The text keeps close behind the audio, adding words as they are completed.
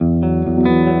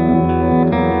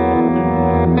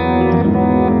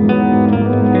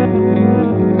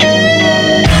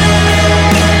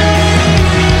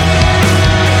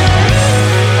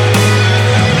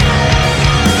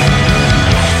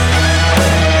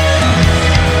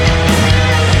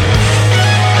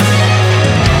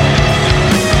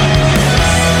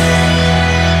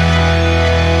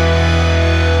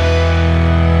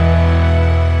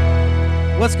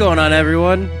going on,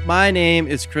 everyone? My name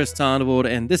is Chris Tonvold,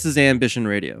 and this is Ambition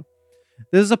Radio.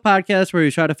 This is a podcast where we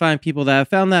try to find people that have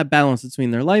found that balance between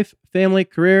their life, family,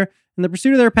 career, and the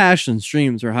pursuit of their passions,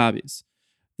 dreams, or hobbies.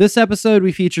 This episode,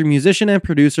 we feature musician and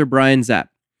producer Brian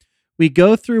Zapp. We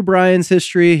go through Brian's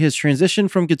history, his transition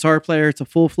from guitar player to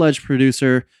full-fledged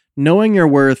producer, knowing your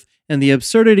worth, and the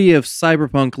absurdity of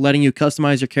cyberpunk letting you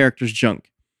customize your character's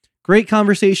junk. Great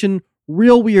conversation,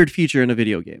 real weird feature in a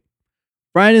video game.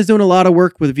 Brian is doing a lot of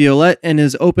work with Violette and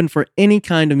is open for any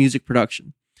kind of music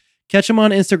production. Catch him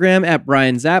on Instagram at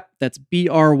Brian Zapp. That's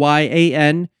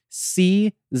BryanCzap.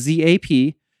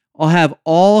 I'll have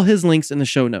all his links in the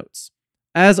show notes.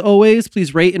 As always,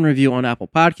 please rate and review on Apple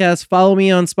Podcasts, follow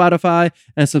me on Spotify,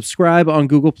 and subscribe on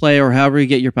Google Play or however you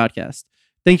get your podcast.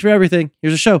 Thanks for everything.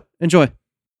 Here's a show. Enjoy.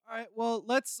 All right, well,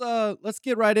 let's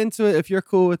get right into it if you're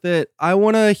cool with it. I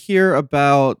want to hear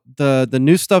about the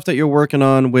new stuff that you're working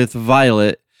on with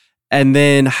Violet and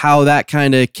then how that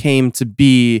kind of came to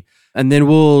be. And then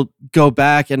we'll go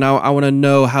back and I want to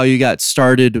know how you got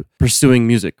started pursuing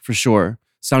music for sure.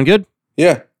 Sound good?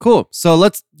 Yeah. Cool. So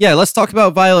let's talk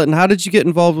about Violet and how did you get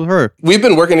involved with her? We've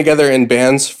been working together in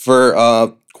bands for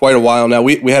quite a while now.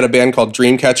 We had a band called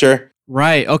Dreamcatcher.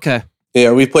 Right. Okay.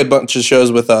 Yeah, we played a bunch of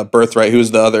shows with Birthright,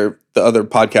 who's the other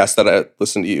podcast that I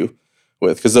listen to you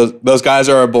with, because those guys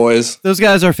are our boys. Those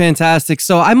guys are fantastic.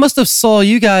 So I must have saw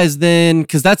you guys then,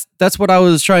 because that's what I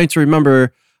was trying to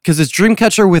remember, because it's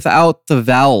Dreamcatcher without the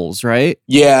vowels, right?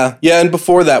 Yeah, and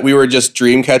before that, we were just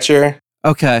Dreamcatcher.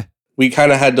 Okay. We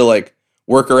kind of had to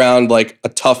work around a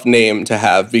tough name to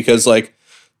have, because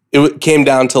it came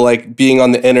down to being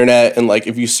on the internet, and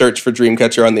if you search for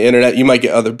Dreamcatcher on the internet, you might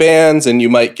get other bands and you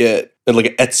might get an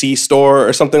Etsy store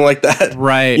or something like that.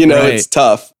 Right. Right. It's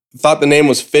tough. Thought the name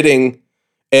was fitting,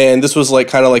 and this was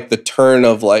kind of the turn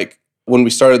of when we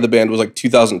started the band was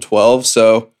 2012.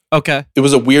 So okay, it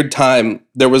was a weird time.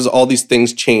 There was all these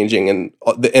things changing, and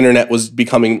the internet was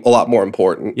becoming a lot more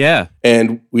important. Yeah,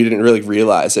 and we didn't really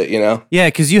realize it. Yeah,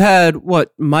 because you had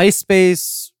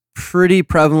MySpace. Pretty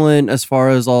prevalent as far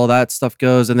as all that stuff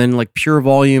goes, and then Pure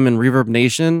Volume and Reverb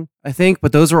Nation, I think,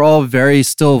 but those are all very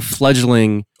still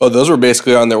fledgling. Oh, those were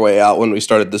basically on their way out when we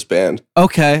started this band.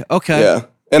 Okay. Yeah,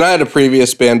 and I had a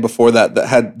previous band before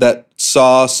that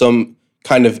saw some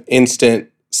kind of instant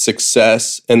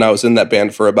success, and I was in that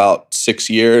band for about 6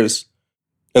 years,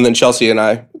 and then Chelsea and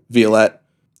I, Violette.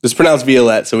 It's pronounced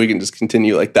Violette, so we can just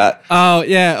continue like that. Oh,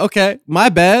 yeah, okay. My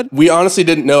bad. We honestly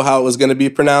didn't know how it was going to be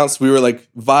pronounced. We were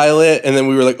Violet, and then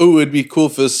we were oh, it'd be cool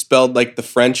if it was spelled the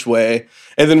French way.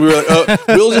 And then we were oh,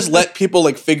 we'll just let people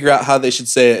figure out how they should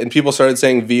say it. And people started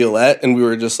saying Violette, and we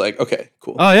were just okay,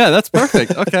 cool. Oh, yeah, that's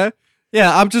perfect. Okay.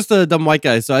 Yeah, I'm just a dumb white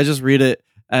guy, so I just read it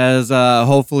as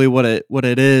hopefully what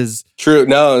it is. True.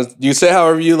 No, you say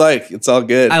however you like. It's all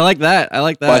good. I like that.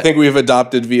 Well, I think we've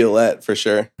adopted Violette for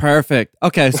sure. Perfect.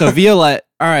 Okay, so Violette.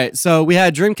 All right, so we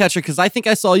had Dreamcatcher, because I think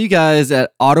I saw you guys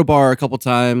at Autobar a couple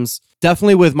times.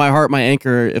 Definitely with My Heart, My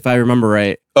Anchor, if I remember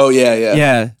right. Oh, yeah.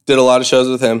 Yeah. Did a lot of shows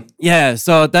with him. Yeah,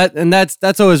 so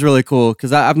that's always really cool,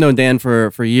 because I've known Dan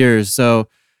for years. So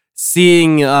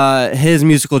seeing his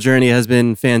musical journey has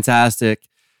been fantastic.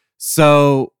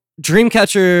 So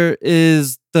Dreamcatcher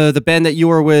is the band that you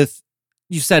were with,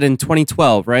 you said in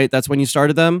 2012, right? That's when you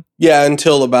started them? Yeah,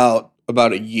 until about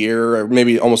a year or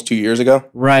maybe almost 2 years ago.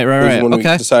 Right. When we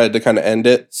decided to kind of end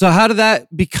it. So how did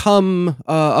that become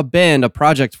a band, a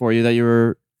project for you that you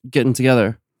were getting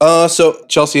together? So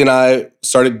Chelsea and I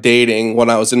started dating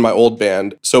when I was in my old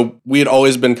band. So we had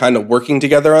always been kind of working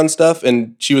together on stuff,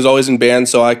 and she was always in band,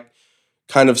 so I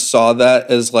kind of saw that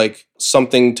as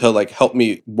something to help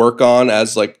me work on,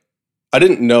 as I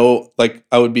didn't know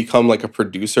I would become a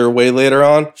producer way later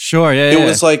on. Sure, yeah. It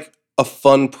was a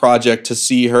fun project to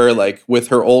see her with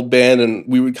her old band, and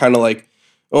we would kind of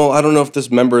oh, I don't know if this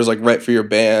member is right for your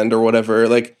band or whatever.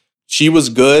 She was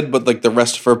good, but the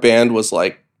rest of her band was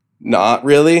not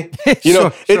really.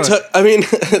 Sure. It took, I mean,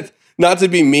 not to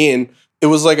be mean, it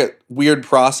was a weird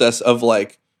process of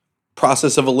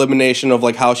elimination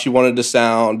of how she wanted to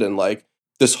sound, and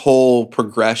this whole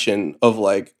progression of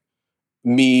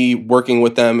me working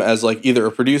with them as either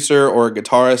a producer or a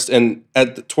guitarist, and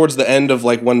towards the end of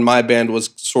when my band was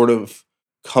sort of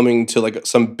coming to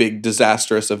some big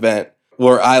disastrous event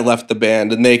where I left the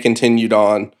band and they continued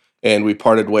on and we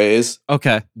parted ways.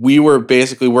 Okay. We were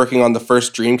basically working on the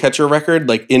first Dreamcatcher record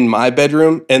in my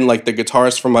bedroom, and the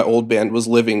guitarist from my old band was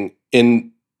living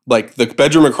in the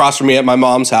bedroom across from me at my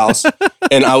mom's house,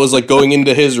 and I was going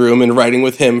into his room and writing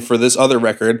with him for this other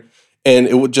record, and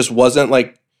it just wasn't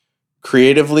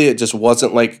creatively, it just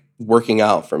wasn't like working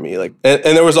out for me. Like, and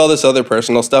there was all this other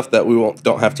personal stuff that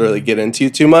don't have to really get into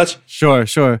too much.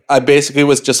 Sure. I basically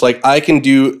was just like, I can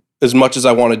do as much as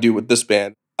I want to do with this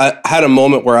band. I had a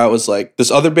moment where I was like,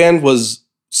 this other band was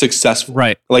successful.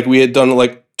 Right. Like we had done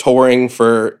like touring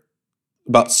for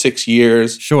about 6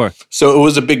 years. Sure. So it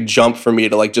was a big jump for me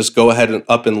to like just go ahead and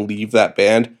up and leave that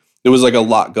band. There was like a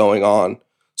lot going on.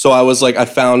 So I was like, I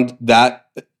found that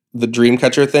the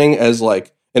Dreamcatcher thing as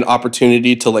like an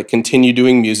opportunity to like continue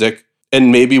doing music,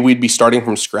 and maybe we'd be starting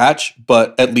from scratch,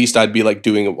 but at least I'd be like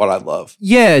doing what I love.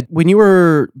 Yeah. When you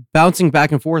were bouncing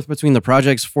back and forth between the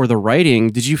projects for the writing,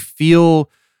 did you feel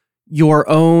your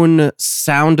own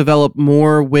sound develop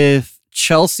more with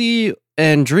Chelsea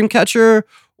and Dreamcatcher?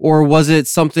 Or was it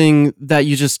something that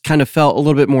you just kind of felt a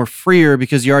little bit more freer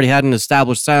because you already had an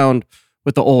established sound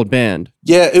with the old band?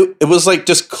 Yeah, it was like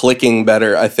just clicking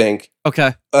better, I think.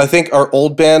 Okay. I think our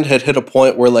old band had hit a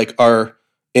point where like our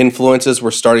influences were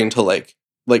starting to like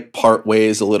part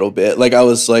ways a little bit. Like I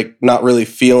was like not really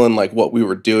feeling like what we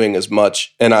were doing as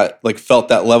much, and I like felt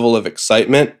that level of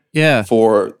excitement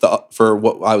for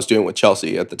what I was doing with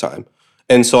Chelsea at the time.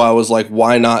 And so I was like,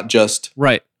 why not just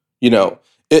right.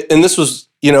 And this was,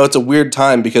 it's a weird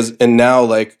time because, and now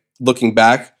like looking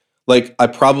back, like I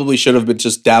probably should have been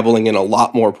just dabbling in a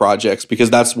lot more projects because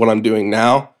that's what I'm doing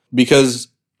now. Because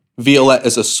Violette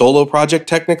is a solo project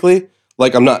technically.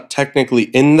 Like I'm not technically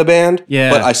in the band,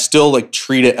 but I still like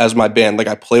treat it as my band. Like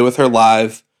I play with her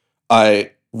live.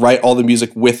 I write all the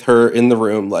music with her in the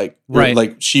room. Like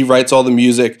she writes all the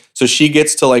music. So she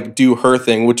gets to like do her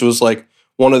thing, which was like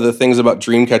one of the things about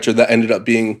Dreamcatcher that ended up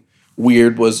being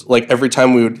weird was like every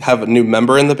time we would have a new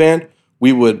member in the band,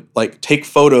 we would like take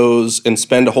photos and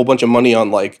spend a whole bunch of money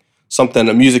on like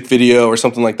a music video or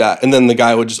something like that. And then the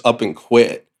guy would just up and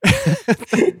quit.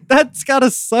 That's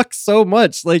gotta suck so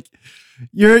much. Like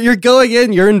you're going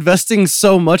in, you're investing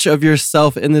so much of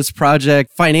yourself in this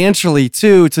project financially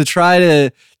too, to try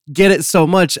to get it so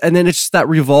much. And then it's just that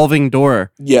revolving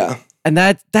door. Yeah. And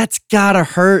that's gotta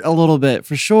hurt a little bit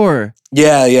for sure.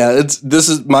 Yeah.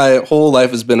 My whole life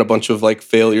has been a bunch of like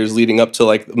failures leading up to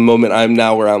like the moment I'm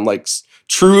now where I'm like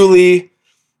truly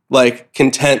like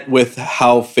content with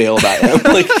how failed I am.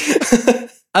 Like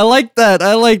I like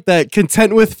that.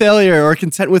 Content with failure or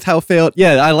content with how failed.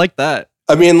 Yeah, I like that.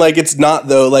 I mean, like it's not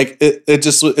though. Like it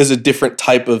just is a different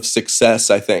type of success,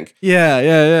 I think.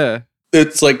 Yeah.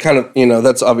 It's like kind of,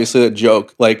 that's obviously a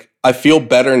joke. Like I feel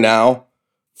better now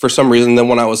for some reason than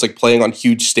when I was like playing on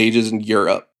huge stages in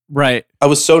Europe. Right. I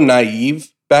was so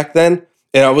naive back then,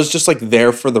 and I was just like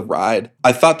there for the ride.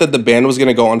 I thought that the band was going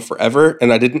to go on forever,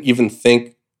 and I didn't even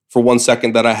think for 1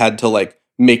 second that I had to like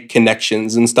make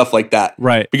connections and stuff like that.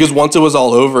 Right. Because once it was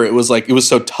all over, it was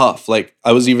so tough. Like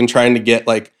I was even trying to get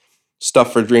like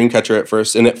stuff for Dreamcatcher at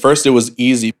first, and at first it was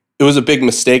easy. It was a big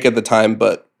mistake at the time,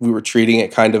 but we were treating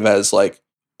it kind of as like,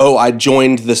 oh, I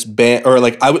joined this band, or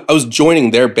like I was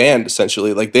joining their band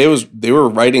essentially. Like they were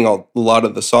writing a lot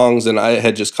of the songs, and I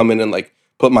had just come in and like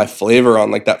put my flavor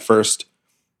on like that first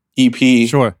EP.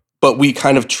 Sure. But we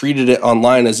kind of treated it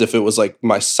online as if it was like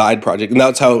my side project, and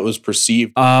that's how it was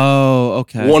perceived. Oh,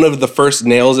 okay. One of the first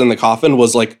nails in the coffin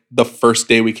was like the first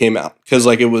day we came out, because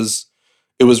like it was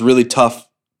really tough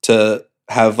to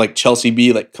have like Chelsea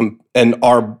be like and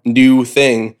our new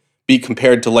thing be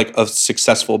compared to like a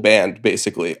successful band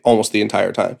basically almost the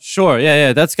entire time. Sure.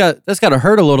 Yeah. That's got to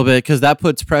hurt a little bit because that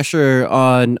puts pressure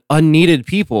on unneeded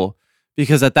people,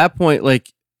 because at that point,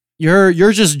 like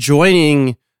you're just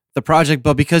joining the project,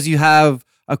 but because you have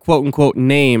a quote unquote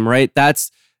name, right?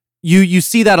 That's you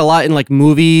see that a lot in like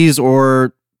movies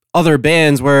or other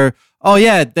bands where, oh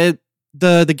yeah, the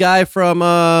guy from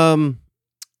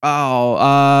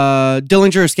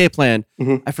Dillinger Escape Plan.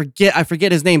 Mm-hmm. I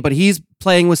forget his name, but he's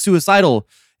playing with Suicidal.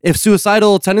 If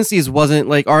Suicidal Tendencies wasn't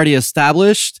like already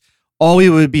established, all we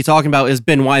would be talking about is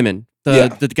Ben Wyman,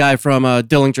 the guy from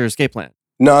Dillinger Escape Plan.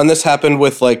 No, and this happened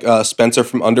with like Spencer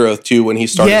from Under Oath too, when he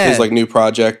started his like new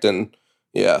project, and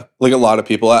like a lot of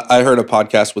people. I heard a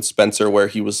podcast with Spencer where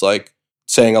he was like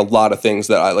saying a lot of things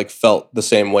that I like felt the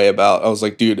same way about. I was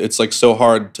like, dude, it's like so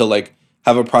hard to like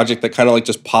have a project that kind of like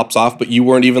just pops off, but you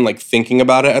weren't even like thinking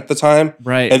about it at the time.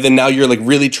 Right. And then now you're like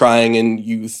really trying, and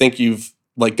you think you've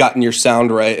like gotten your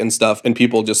sound right and stuff, and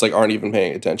people just like aren't even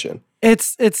paying attention.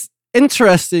 It's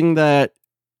interesting that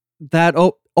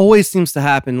always seems to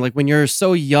happen, like when you're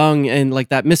so young, and like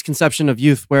that misconception of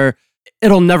youth where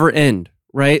it'll never end,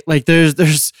 right? Like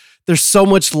there's so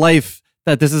much life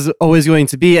that this is always going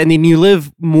to be, and then you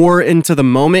live more into the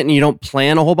moment and you don't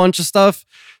plan a whole bunch of stuff.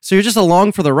 So you're just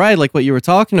along for the ride, like what you were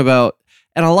talking about.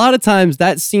 And a lot of times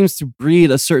that seems to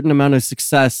breed a certain amount of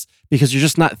success because you're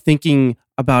just not thinking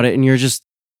about it and you're just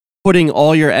putting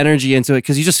all your energy into it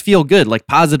because you just feel good. Like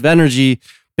positive energy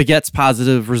begets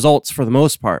positive results for the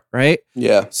most part, right?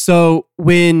 Yeah. So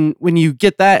when you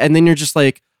get that and then you're just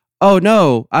like, oh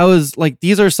no, I was like,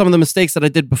 these are some of the mistakes that I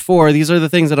did before. These are the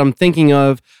things that I'm thinking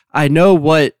of. I know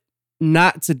what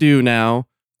not to do now.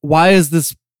 Why is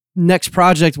this next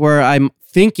project where I'm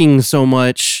thinking so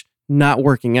much not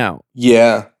working out?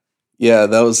 Yeah. Yeah.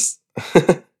 That was,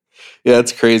 yeah,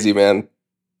 it's crazy, man.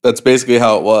 That's basically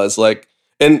how it was. Like,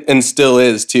 and still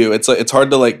is too. It's like, it's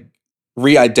hard to like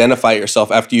re-identify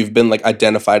yourself after you've been like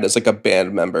identified as like a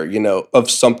band member, you know, of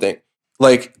something.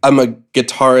 Like I'm a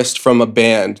guitarist from a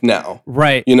band now.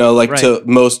 Right. You know, like Right. to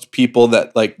most people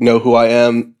that like know who I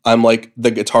am, I'm like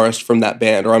the guitarist from that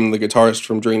band, or I'm the guitarist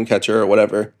from Dreamcatcher or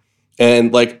whatever.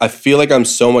 And like I feel like I'm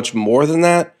so much more than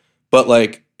that, but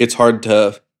like it's hard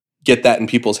to get that in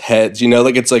people's heads, you know?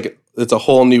 Like it's a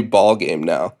whole new ball game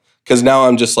now. Cause now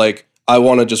I'm just like I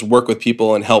want to just work with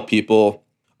people and help people.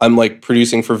 I'm like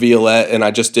producing for Violette, and I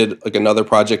just did like another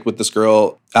project with this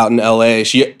girl out in LA.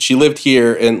 She lived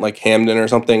here in like Hamden or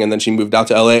something, and then she moved out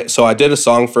to LA. So I did a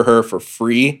song for her for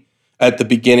free at the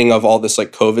beginning of all this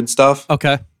like COVID stuff.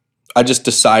 Okay. I just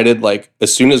decided like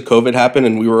as soon as COVID happened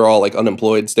and we were all like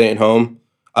unemployed, staying home,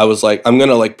 I was like, I'm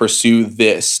gonna like pursue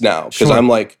this now because Sure. I'm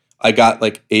like I got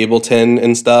like Ableton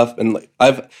and stuff, and like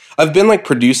I've been like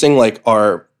producing like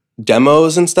our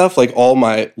demos and stuff like all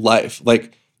my life,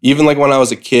 like. Even like when I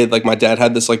was a kid, like my dad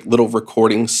had this like little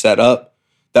recording setup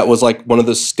that was like one of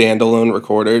those standalone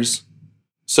recorders.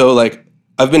 So like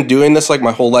I've been doing this like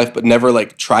my whole life, but never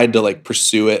like tried to like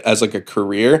pursue it as like a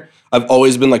career. I've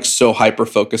always been like so hyper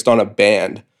focused on a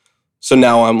band. So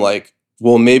now I'm like,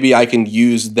 well, maybe I can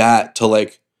use that to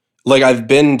like I've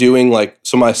been doing like,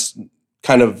 so my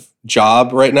kind of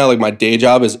job right now, like my day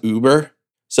job is Uber.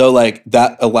 So like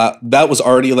that was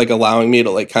already like allowing me to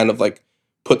like kind of like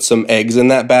put some eggs in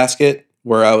that basket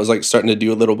where I was like starting to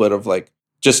do a little bit of like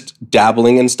just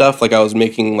dabbling in stuff. Like I was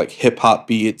making like hip hop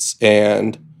beats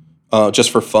and just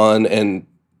for fun. And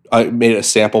I made a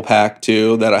sample pack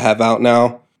too that I have out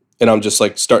now. And I'm just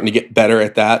like starting to get better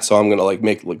at that. So I'm going to like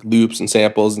make like loops and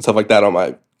samples and stuff like that on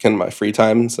my kind of my free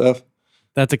time and stuff.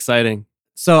 That's exciting.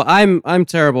 So I'm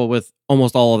terrible with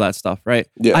almost all of that stuff, right?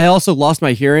 Yeah. I also lost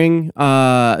my hearing.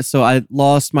 So I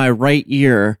lost my right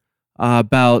ear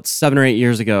about 7 or 8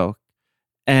 years ago,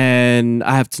 and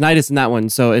I have tinnitus in that one,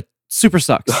 so it super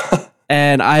sucks.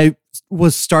 And I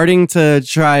was starting to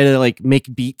try to like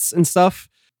make beats and stuff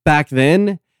back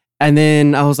then, and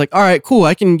then I was like, all right, cool,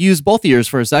 I can use both ears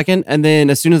for a second. And then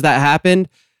as soon as that happened,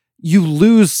 you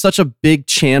lose such a big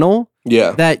channel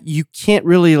Yeah. that you can't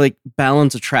really like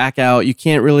balance a track out. You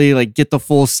can't really like get the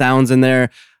full sounds in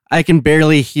there. I can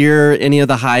barely hear any of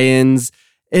the high ends.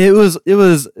 It was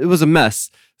a mess.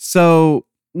 So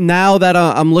now that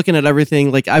I'm looking at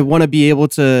everything, like I want to be able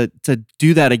to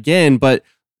do that again. But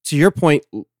to your point,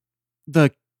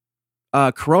 the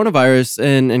coronavirus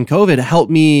and COVID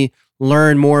helped me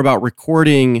learn more about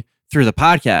recording through the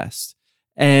podcast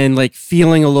and like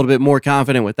feeling a little bit more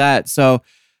confident with that. So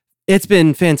it's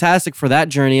been fantastic for that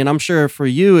journey. And I'm sure for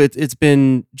you, it's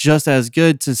been just as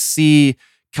good to see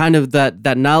kind of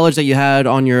that knowledge that you had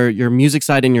on your music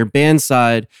side and your band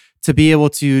side to be able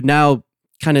to now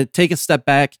kind of take a step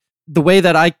back. The way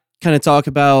that I kind of talk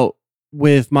about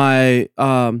with my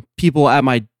people at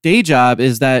my day job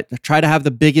is that I try to have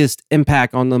the biggest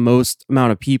impact on the most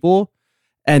amount of people.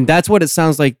 And that's what it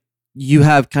sounds like you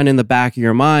have kind of in the back of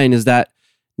your mind, is that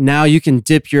now you can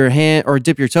dip your hand or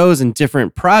dip your toes in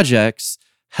different projects,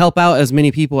 help out as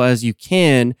many people as you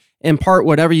can, impart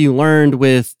whatever you learned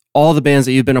with all the bands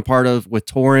that you've been a part of, with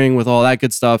touring, with all that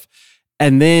good stuff,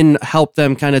 and then help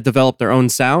them kind of develop their own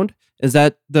sound. Is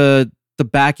that the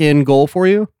back end goal for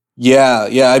you? Yeah.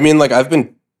 I mean, like I've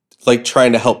been like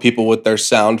trying to help people with their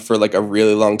sound for like a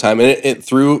really long time, and it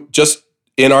through just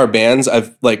in our bands,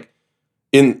 I've like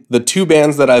in the 2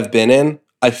 bands that I've been in,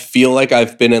 I feel like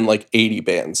I've been in like 80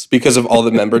 bands because of all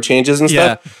the member changes and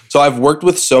stuff. So I've worked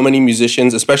with so many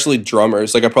musicians, especially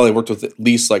drummers. Like I probably worked with at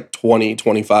least like 20,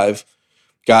 25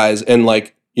 guys. And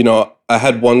like, you know, I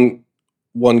had one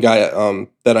guy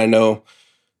that I know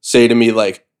say to me,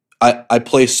 like, I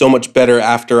play so much better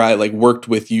after I like worked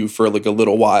with you for like a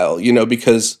little while, you know,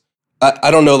 because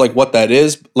I don't know like what that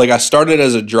is. Like I started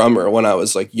as a drummer when I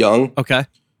was like young. Okay.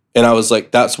 And I was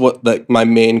like, that's what like my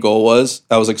main goal was.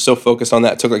 I was like so focused on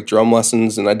that. I took like drum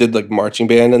lessons and I did like marching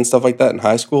band and stuff like that in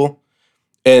high school.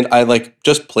 And I like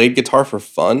just played guitar for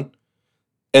fun,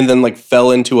 and then like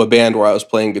fell into a band where I was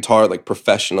playing guitar like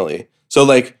professionally. So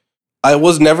like I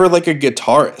was never like a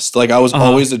guitarist. Like I was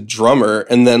always a drummer,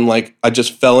 and then like I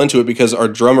just fell into it because our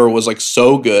drummer was like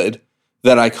so good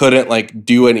that I couldn't like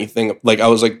do anything. Like I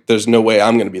was like, there's no way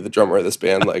I'm going to be the drummer of this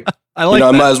band. Like, I like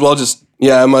I might as well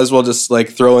just like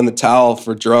throw in the towel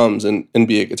for drums and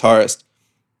be a guitarist.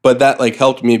 But that like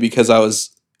helped me because I was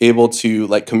able to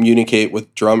like communicate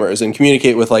with drummers and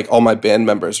communicate with like all my band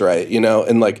members, right?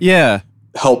 And like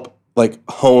help like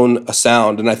hone a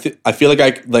sound. And I feel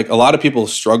like a lot of people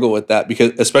struggle with that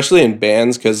because especially in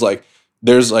bands, because like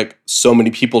there's like so many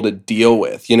people to deal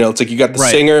with. It's like you got the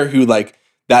singer who like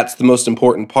that's the most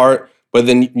important part, but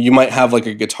then you might have like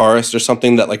a guitarist or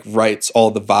something that like writes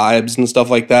all the vibes and stuff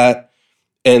like that,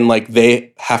 and like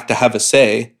they have to have a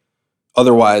say.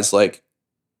 Otherwise, like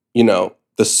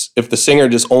if the singer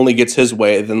just only gets his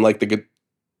way, then like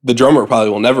the drummer probably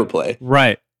will never play.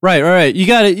 Right. You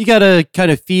gotta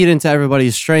kind of feed into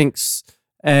everybody's strengths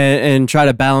and try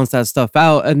to balance that stuff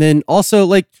out. And then also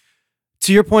like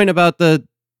to your point about the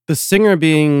singer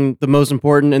being the most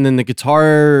important, and then the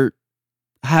guitar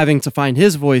having to find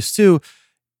his voice too.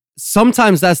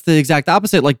 Sometimes that's the exact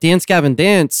opposite. Like Dance Gavin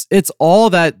Dance, it's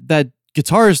all that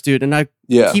guitarist dude, and I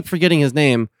keep forgetting his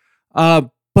name.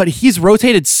 But he's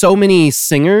rotated so many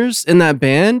singers in that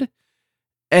band,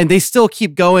 and they still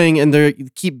keep going, and they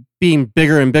keep being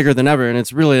bigger and bigger than ever, and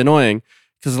it's really annoying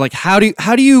because like how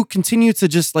do you continue to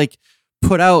just like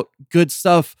put out good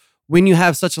stuff when you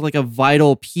have such like a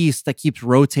vital piece that keeps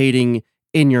rotating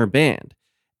in your band?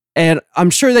 And I'm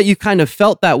sure that you kind of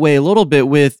felt that way a little bit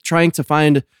with trying to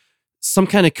find some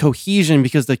kind of cohesion,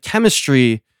 because the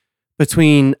chemistry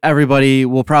between everybody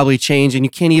will probably change, and you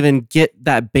can't even get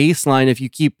that baseline if you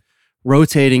keep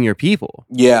rotating your people.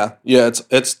 Yeah,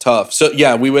 it's tough. So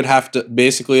yeah, we would have to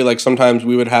basically like sometimes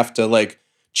we would have to like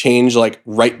change like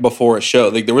right before a show.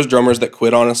 Like there was drummers that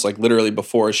quit on us like literally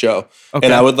before a show. Okay.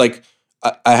 And I would like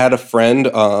I had a friend,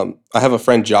 I have a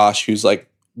friend Josh who's like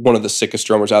one of the sickest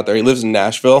drummers out there. He lives in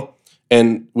Nashville,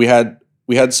 and we had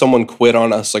someone quit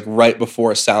on us like right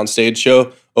before a soundstage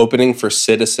show opening for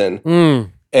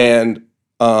Citizen. And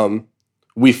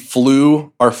we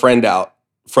flew our friend out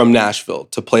from Nashville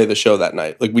to play the show that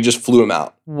night. Like we just flew him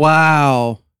out.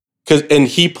 Wow. And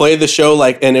he played the show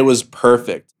like, and it was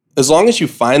perfect. As long as you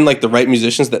find like the right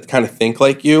musicians that kind of think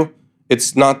like you,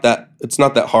 it's not that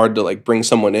hard to like bring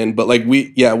someone in. But like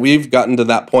we've gotten to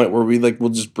that point where we'll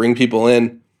just bring people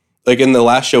in. Like in the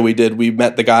last show we did, we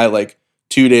met the guy like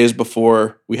 2 days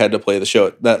before we had to play the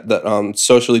show, that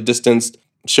socially distanced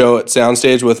show at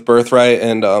Soundstage with Birthright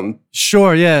and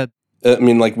sure, yeah. I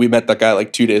mean, like we met that guy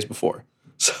like 2 days before.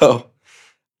 So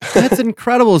that's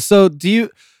incredible. So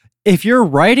if you're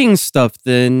writing stuff,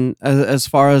 then as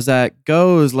far as that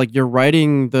goes, like you're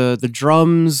writing the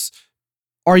drums,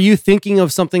 are you thinking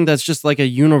of something that's just like a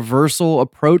universal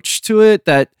approach to it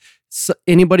that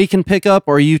anybody can pick up,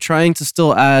 or are you trying to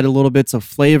still add a little bits of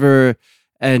flavor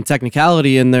and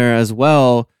technicality in there as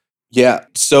well? Yeah.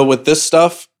 So with this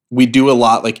stuff, we do a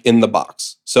lot like in the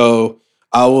box. So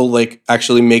I will like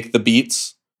actually make the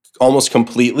beats almost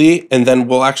completely, and then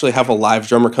we'll actually have a live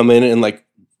drummer come in, and like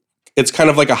it's kind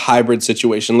of like a hybrid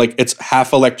situation. Like it's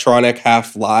half electronic,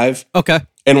 half live. Okay.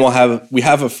 And we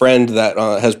have a friend that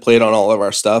has played on all of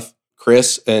our stuff,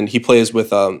 Chris, and he plays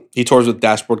with he tours with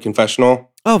Dashboard Confessional.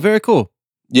 Oh, very cool.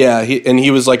 Yeah,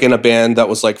 he was like in a band that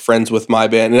was like friends with my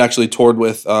band, and actually toured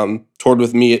with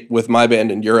me with my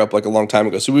band in Europe like a long time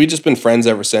ago. So we've just been friends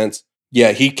ever since.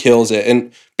 Yeah, he kills it.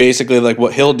 And basically like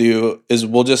what he'll do is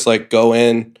we'll just like go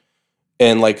in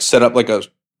and like set up like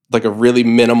a really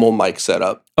minimal mic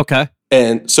setup. Okay.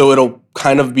 And so it'll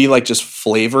kind of be like just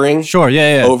flavoring. Sure,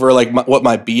 yeah. Over like what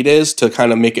my beat is to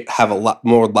kind of make it have a lot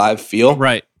more live feel.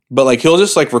 Right. But like he'll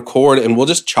just like record, and we'll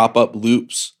just chop up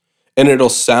loops, and it'll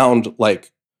sound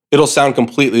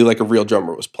completely like a real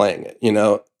drummer was playing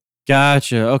it,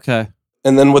 Gotcha. Okay.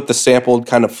 And then with the sampled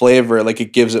kind of flavor, like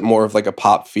it gives it more of like a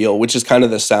pop feel, which is kind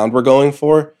of the sound we're going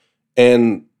for.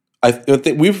 And I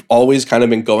think we've always kind of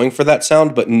been going for that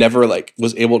sound, but never like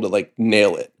was able to like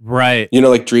nail it. Right.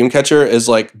 Like Dreamcatcher is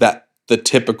like the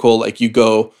typical, like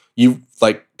you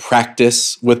like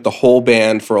practice with the whole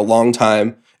band for a long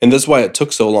time. And this is why it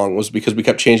took so long, was because we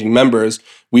kept changing members.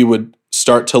 We would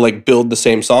start to like build the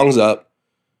same songs up,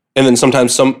 and then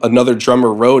sometimes another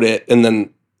drummer wrote it, and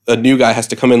then a new guy has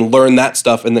to come in, learn that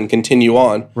stuff, and then continue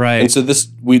on. Right. And so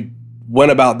we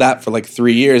went about that for like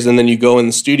 3 years, and then you go in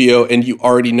the studio and you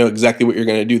already know exactly what you're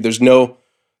going to do. There's no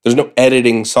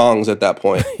editing songs at that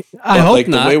point. I hope like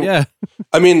not. Yeah.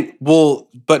 I mean,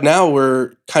 but now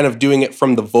we're kind of doing it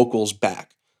from the vocals back.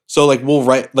 So like we'll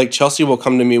write, like Chelsea will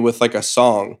come to me with like a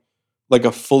song, like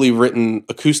a fully written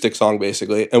acoustic song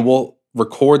basically, and we'll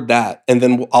record that, and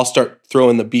then I'll start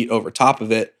throwing the beat over top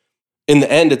of it. In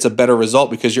the end, it's a better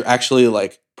result because you're actually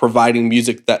like providing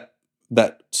music that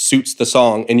suits the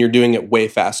song, and you're doing it way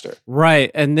faster.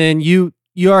 Right. And then you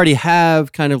already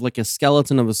have kind of like a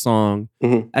skeleton of a song.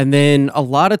 Mhm. And then a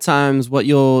lot of times what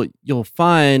you'll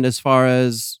find as far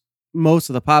as most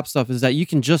of the pop stuff is that you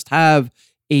can just have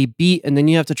a beat and then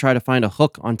you have to try to find a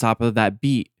hook on top of that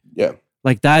beat. Yeah.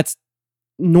 Like that's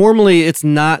normally it's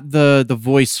not the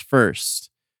voice first.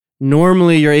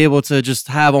 Normally you're able to just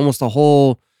have almost a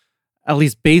whole at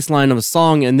least baseline of a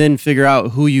song and then figure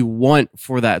out who you want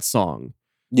for that song.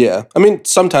 Yeah. I mean,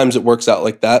 sometimes it works out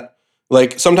like that.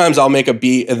 Like sometimes I'll make a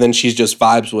beat and then she's just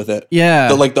vibes with it. Yeah.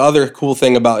 But like the other cool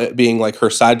thing about it being like her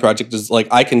side project is like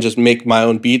I can just make my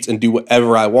own beats and do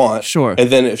whatever I want. Sure. And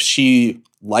then if she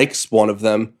likes one of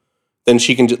them, then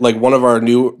she can like one of our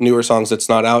newer songs that's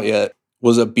not out yet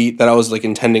was a beat that I was like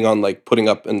intending on like putting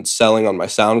up and selling on my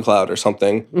SoundCloud or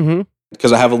something. Mm-hmm.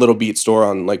 Because I have a little beat store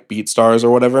on like BeatStars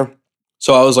or whatever.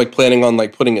 So I was like planning on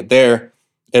like putting it there.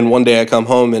 And one day I come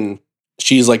home and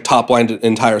she's like top lined an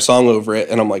entire song over it.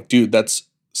 And I'm like, dude, that's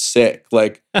sick.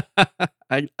 Like,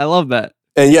 I love that.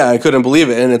 and yeah, I couldn't believe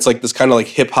it. And it's like this kind of like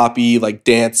hip hoppy, like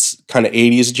dance kind of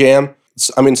 80s jam.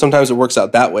 I mean, sometimes it works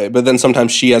out that way, but then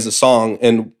sometimes she has a song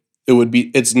and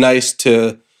it's nice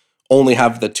to only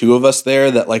have the two of us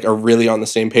there that like are really on the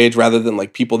same page rather than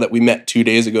like people that we met 2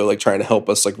 days ago, like trying to help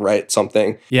us like write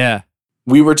something. Yeah.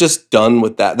 We were just done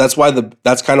with that. That's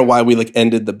kind of why we like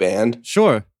ended the band.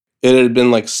 Sure. It had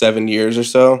been like 7 years or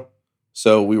so.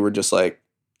 So we were just like,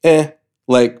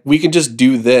 like we could just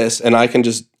do this and I can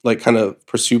just like kind of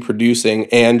pursue producing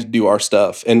and do our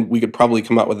stuff. And we could probably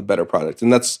come out with a better product.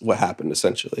 And that's what happened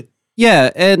essentially.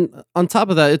 Yeah. And on top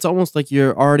of that, it's almost like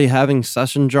you're already having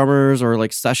session drummers or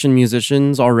like session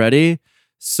musicians already.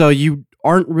 So you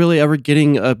aren't really ever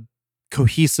getting a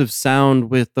cohesive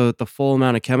sound with the full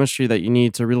amount of chemistry that you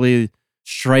need to really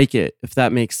strike it, if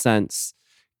that makes sense.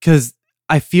 Because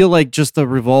I feel like just the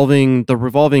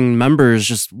revolving members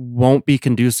just won't be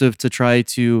conducive to try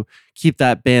to keep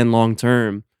that band long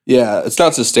term. Yeah, it's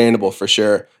not sustainable for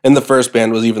sure. And the first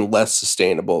band was even less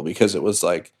sustainable because it was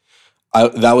like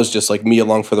that was just like me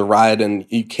along for the ride, and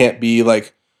you can't be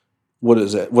like, what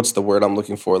is it? What's the word I'm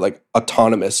looking for? Like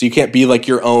autonomous. You can't be like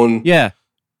your own. Yeah.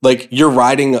 Like you're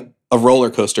riding a roller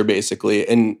coaster basically,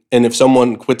 and if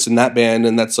someone quits in that band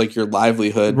and that's like your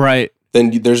livelihood, right?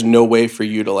 Then there's no way for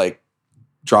you to like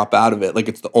drop out of it. Like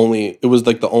it was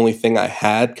like the only thing I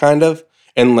had kind of.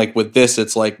 And like with this,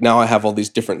 it's like now I have all these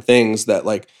different things that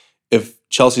like if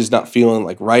Chelsea's not feeling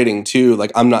like writing too,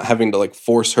 like I'm not having to like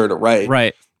force her to write.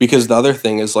 Right. Because the other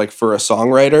thing is like for a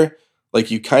songwriter, like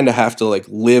you kind of have to like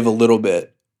live a little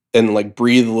bit and like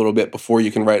breathe a little bit before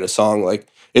you can write a song. Like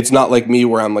it's not like me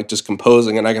where I'm like just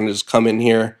composing and I can just come in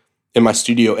here in my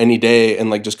studio any day and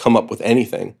like just come up with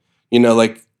anything. You know,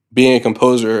 like being a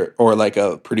composer or like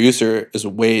a producer is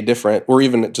way different, or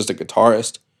even just a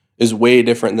guitarist is way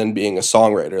different than being a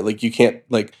songwriter. Like you can't,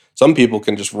 like some people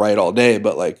can just write all day,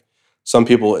 but like some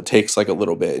people it takes like a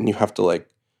little bit and you have to like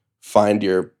find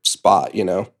your spot, you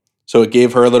know? So it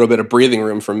gave her a little bit of breathing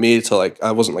room for me to like,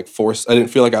 I wasn't like forced. I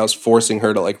didn't feel like I was forcing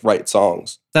her to like write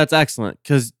songs. That's excellent.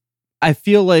 Because I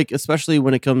feel like, especially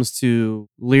when it comes to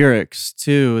lyrics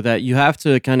too, that you have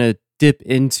to kind of dip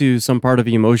into some part of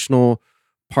the emotional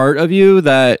part of you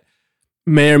that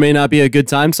may or may not be a good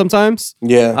time sometimes.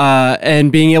 Yeah.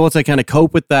 And being able to kind of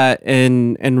cope with that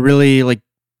and really like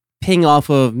ping off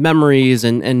of memories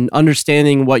and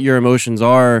understanding what your emotions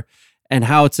are and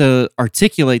how to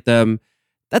articulate them.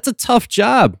 That's a tough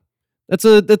job. That's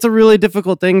a really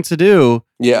difficult thing to do.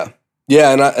 Yeah.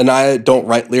 Yeah, and I don't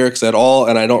write lyrics at all,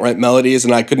 and I don't write melodies,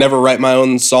 and I could never write my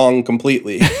own song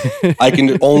completely. I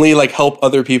can only like help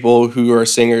other people who are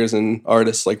singers and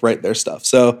artists like write their stuff.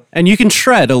 So and you can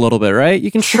shred a little bit, right? You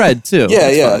can shred too.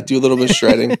 yeah, do a little bit of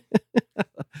shredding.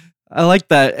 I like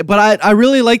that, but I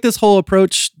really like this whole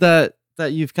approach that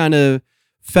you've kind of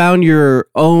found your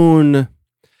own,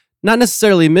 not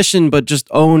necessarily mission, but just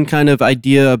own kind of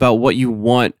idea about what you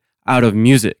want out of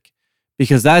music,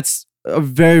 because that's a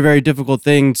very, very difficult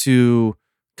thing to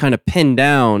kind of pin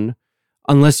down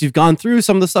unless you've gone through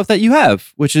some of the stuff that you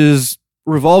have, which is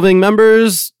revolving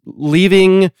members,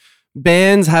 leaving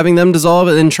bands, having them dissolve,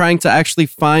 and then trying to actually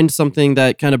find something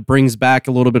that kind of brings back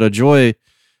a little bit of joy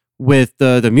with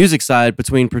the music side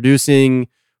between producing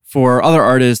for other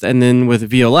artists and then with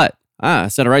Violette. I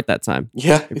said it right that time.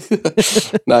 Yeah.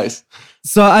 Nice.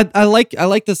 So I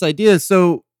like this idea.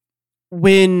 So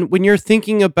when you're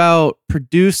thinking about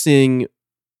producing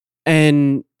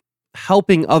and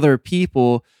helping other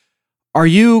people, are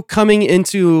you coming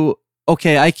into,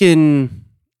 okay, I can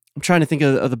I'm trying to think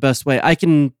of the best way. I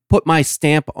can put my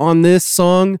stamp on this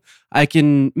song. I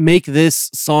can make this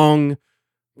song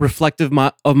reflective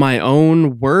of my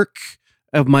own work,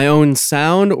 of my own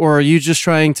sound, or are you just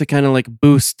trying to kind of like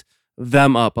boost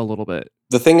them up a little bit?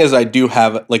 The thing is, I do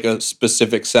have like a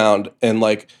specific sound, and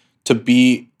like to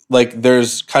be like,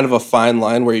 there's kind of a fine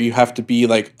line where you have to be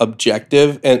like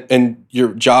objective, and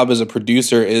your job as a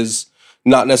producer is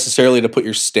not necessarily to put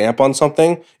your stamp on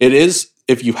something. It is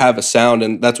if you have a sound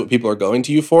and that's what people are going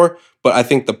to you for. But I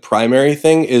think the primary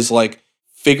thing is like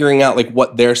figuring out like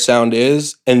what their sound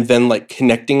is and then like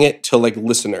connecting it to like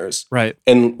listeners. Right.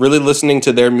 And really listening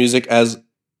to their music as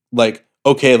like,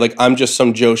 okay, like I'm just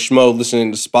some Joe Schmo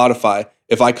listening to Spotify.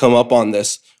 If I come up on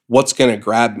this, what's going to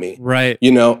grab me? Right.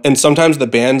 You know, and sometimes the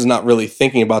band's not really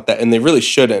thinking about that, and they really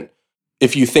shouldn't.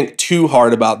 If you think too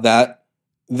hard about that,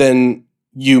 then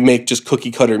you make just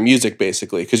cookie cutter music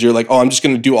basically, because you're like, oh, I'm just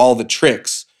going to do all the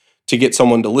tricks to get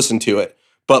someone to listen to it.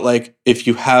 But like if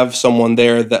you have someone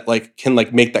there that like can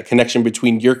like make that connection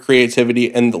between your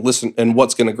creativity and the listen and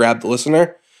what's going to grab the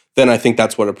listener, then I think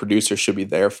that's what a producer should be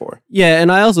there for. Yeah,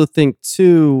 and I also think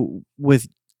too,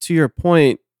 to your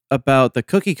point about the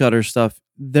cookie cutter stuff,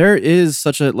 there is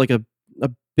such a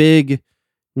big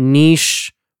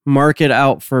niche market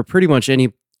out for pretty much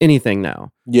anything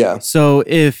now. Yeah. So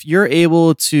if you're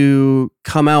able to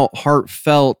come out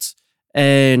heartfelt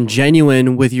and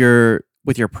genuine with your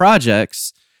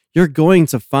projects, you're going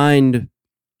to find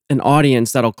an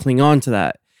audience that'll cling on to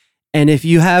that. And if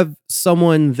you have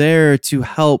someone there to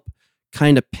help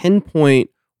kind of pinpoint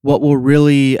what will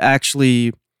really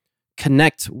actually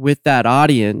connect with that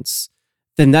audience,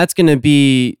 then that's going to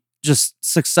be just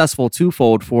successful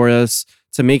twofold for us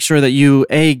to make sure that you,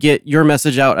 A, get your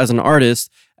message out as an artist,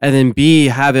 and then B,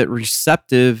 have it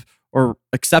receptive or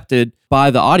accepted by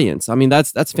the audience. I mean,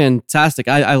 that's fantastic.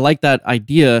 I like that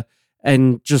idea,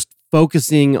 and just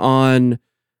focusing on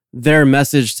their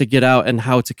message to get out and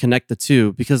how to connect the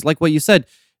two. Because like what you said,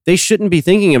 they shouldn't be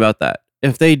thinking about that.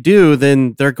 If they do,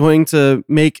 then they're going to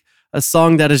make a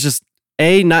song that is just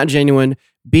A, not genuine,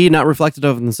 B, not reflective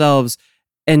of themselves,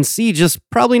 and C, just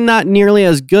probably not nearly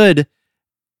as good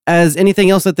as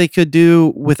anything else that they could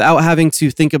do without having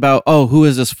to think about, oh, who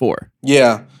is this for?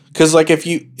 Yeah. Cause like if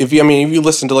you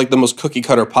listen to like the most cookie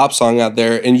cutter pop song out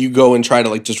there and you go and try to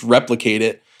like just replicate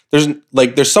it,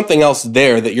 there's something else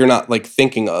there that you're not like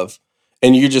thinking of.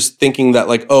 And you're just thinking that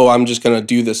like, oh, I'm just going to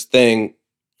do this thing.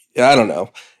 I don't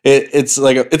know. It's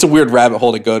like, it's a weird rabbit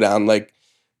hole to go down. Like,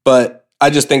 but I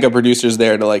just think a producer's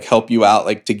there to like help you out,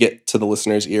 like to get to the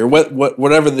listener's ear,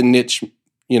 whatever the niche,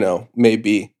 may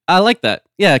be. I like that.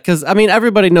 Yeah, because I mean,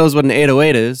 everybody knows what an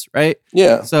 808 is, right?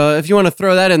 Yeah. So if you want to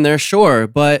throw that in there, sure.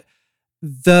 But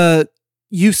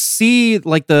you see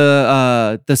like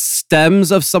the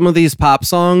stems of some of these pop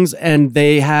songs, and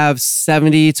they have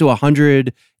 70 to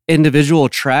 100 individual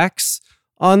tracks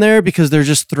on there because they're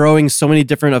just throwing so many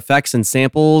different effects and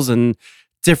samples and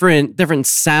different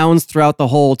sounds throughout the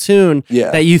whole tune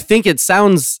that you think it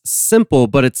sounds simple,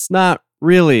 but it's not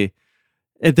really.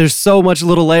 There's so much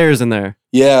little layers in there.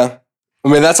 Yeah. I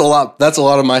mean, that's a lot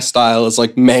of my style is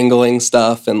like mangling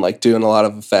stuff and like doing a lot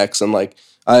of effects. And like,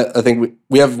 I think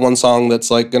we have one song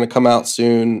that's like going to come out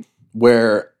soon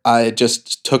where I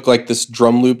just took like this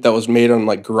drum loop that was made on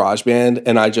like GarageBand,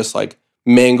 and I just like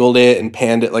mangled it and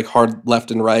panned it like hard left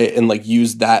and right and like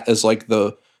used that as like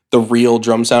the real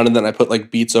drum sound. And then I put like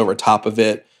beats over top of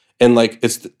it. And like,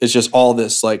 it's just all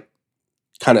this like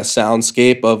kind of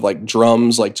soundscape of like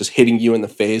drums, like just hitting you in the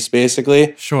face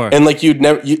basically. Sure. And like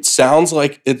it sounds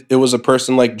like it was a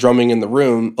person like drumming in the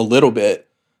room a little bit,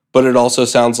 but it also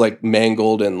sounds like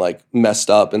mangled and like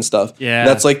messed up and stuff. Yeah.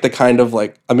 That's like the kind of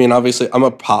like, I mean, obviously I'm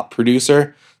a pop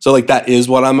producer. So like that is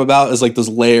what I'm about, is like those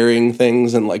layering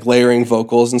things and like layering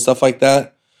vocals and stuff like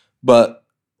that. But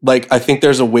like, I think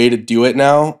there's a way to do it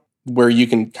now where you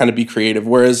can kind of be creative.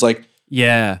 Whereas like,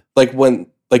 like when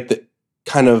like the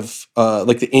kind of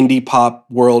like the indie pop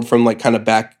world from like kind of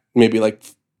back maybe like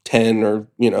 10 or,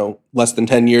 less than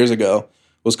 10 years ago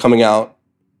was coming out,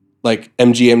 like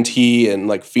MGMT and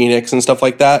like Phoenix and stuff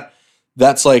like that.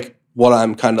 That's like what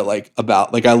I'm kind of like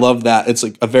about. Like, I love that. It's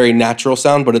like a very natural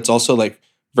sound, but it's also like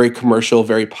very commercial,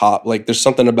 very pop. Like there's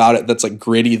something about it that's like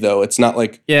gritty though. It's not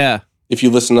like, if you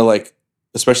listen to like,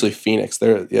 especially Phoenix,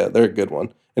 they're a good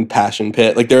one. And Passion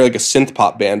Pit, like they're like a synth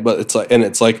pop band, but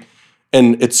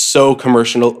it's so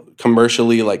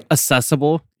commercially like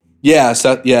accessible. Yeah.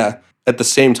 So yeah. At the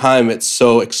same time, it's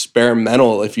so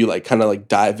experimental if you like kind of like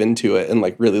dive into it and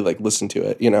like really like listen to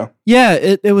it, Yeah,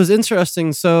 it was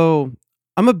interesting. So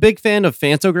I'm a big fan of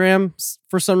Phantogram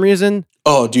for some reason.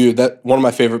 Oh, dude, that one of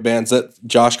my favorite bands. That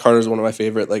Josh Carter is one of my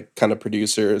favorite like kind of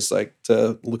producers like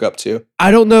to look up to. I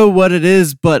don't know what it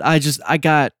is, but I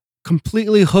got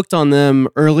completely hooked on them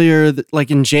earlier,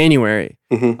 like in January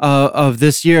of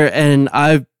this year, and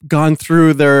I've gone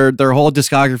through their whole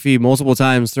discography multiple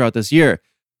times throughout this year.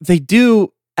 They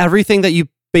do everything that you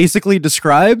basically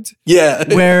described. Yeah,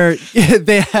 where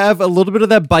they have a little bit of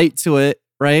that bite to it,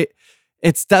 right?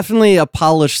 It's definitely a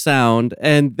polished sound,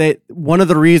 and one of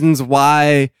the reasons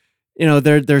why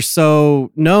they're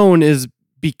so known is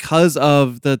because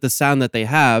of the sound that they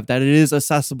have. That it is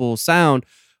accessible sound,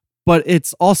 but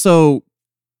it's also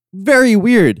very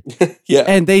weird. Yeah,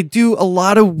 and they do a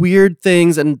lot of weird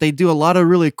things, and they do a lot of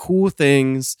really cool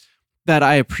things that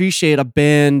I appreciate a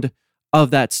band of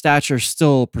that stature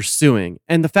still pursuing.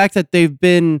 And the fact that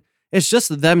it's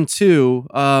just them two.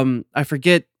 I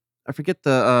forget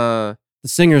the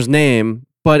singer's name,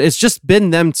 but it's just been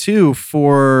them two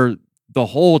for the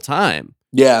whole time.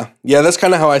 Yeah. That's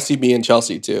kind of how I see me and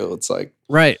Chelsea too. It's like,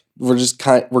 right,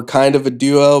 we're kind of a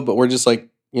duo, but we're just like,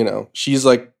 she's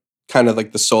like kind of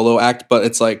like the solo act, but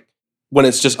it's like when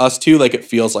it's just us two, like it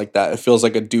feels like that. It feels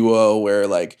like a duo where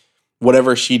like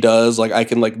whatever she does, like I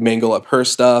can like mangle up her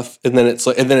stuff, and then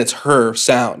it's her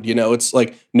sound. It's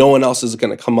like no one else is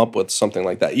going to come up with something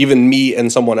like that. Even me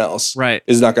and someone else, right,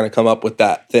 is not going to come up with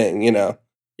that thing.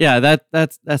 Yeah,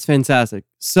 that's fantastic.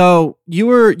 So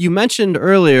you mentioned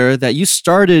earlier that you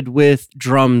started with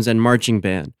drums and marching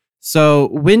band. So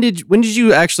when did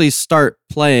you actually start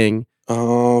playing?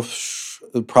 Oh,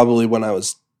 probably when I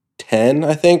was 10,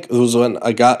 I think. It was when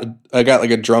I got like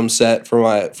a drum set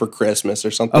for Christmas or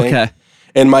something. Okay.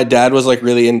 And my dad was like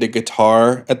really into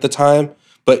guitar at the time,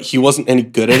 but he wasn't any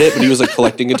good at it, but he was like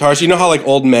collecting guitars. You know how like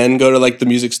old men go to like the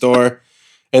music store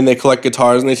and they collect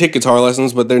guitars and they take guitar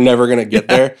lessons, but they're never going to get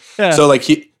there. Yeah.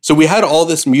 So we had all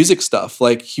this music stuff.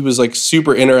 Like he was like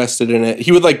super interested in it.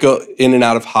 He would like go in and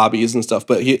out of hobbies and stuff,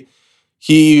 but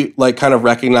he like kind of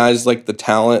recognized like the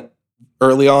talent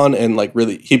early on, and like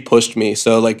really he pushed me.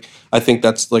 So like I think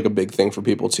that's like a big thing for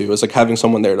people too, is like having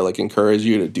someone there to like encourage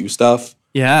you to do stuff.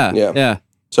 Yeah.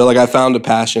 So like I found a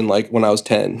passion like when I was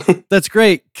 10. That's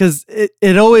great, because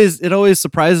it always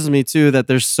surprises me too that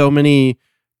there's so many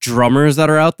drummers that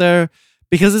are out there,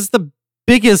 because it's the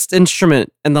biggest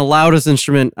instrument and the loudest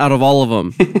instrument out of all of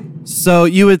them. So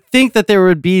you would think that there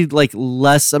would be like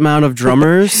less amount of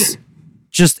drummers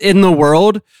just in the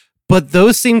world, but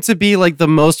those seem to be like the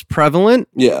most prevalent.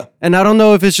 Yeah. And I don't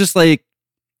know if it's just like,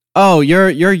 oh, you're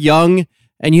young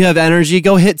and you have energy,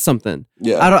 go hit something.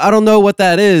 Yeah. I don't know what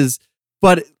that is,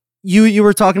 but you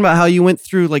were talking about how you went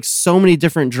through like so many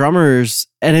different drummers,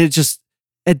 and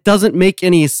it doesn't make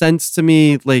any sense to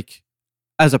me, like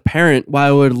as a parent, why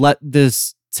I would let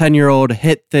this 10-year-old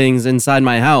hit things inside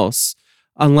my house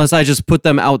unless I just put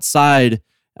them outside.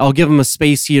 I'll give them a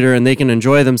space heater and they can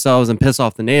enjoy themselves and piss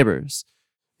off the neighbors.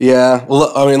 Yeah.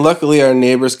 Well, I mean, luckily our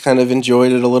neighbors kind of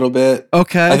enjoyed it a little bit.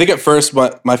 Okay. I think at first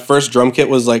my first drum kit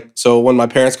was like, so when my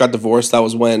parents got divorced, that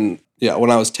was when I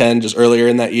was 10, just earlier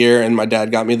in that year, and my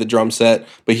dad got me the drum set,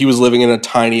 but he was living in a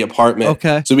tiny apartment.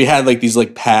 Okay. So we had like these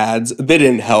like pads. They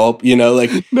didn't help,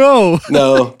 like No,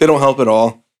 they don't help at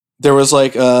all. There was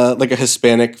like a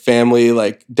Hispanic family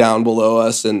like down below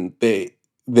us, and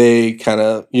they kind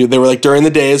of, they were like, during the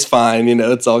day is fine,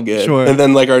 it's all good. Sure. And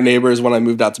then like our neighbors, when I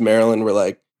moved out to Maryland, were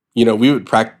like,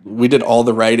 we did all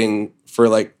the writing for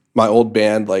like my old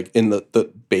band, like in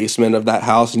the basement of that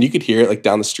house, and you could hear it like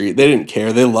down the street. They didn't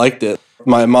care. They liked it.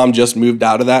 My mom just moved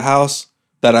out of that house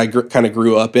that I kind of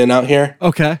grew up in out here.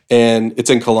 Okay. And it's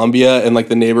in Columbia, and like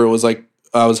the neighbor was like,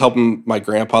 I was helping my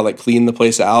grandpa like clean the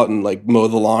place out and like mow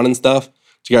the lawn and stuff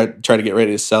to try to get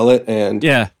ready to sell it. And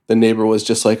the neighbor was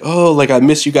just like, oh, like I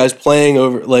miss you guys playing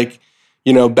over, like,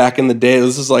 back in the day.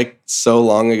 This is like so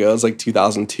long ago. It was like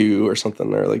 2002 or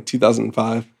something, or like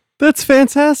 2005. That's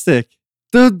fantastic.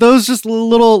 Those just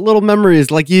little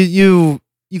memories. Like you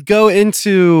go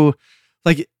into,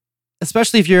 like,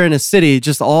 especially if you're in a city,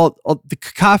 just all the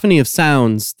cacophony of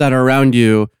sounds that are around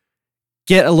you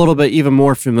get a little bit even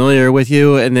more familiar with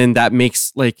you, and then that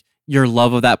makes like your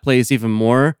love of that place even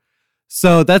more.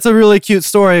 So that's a really cute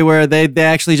story where they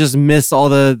actually just miss all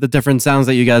the different sounds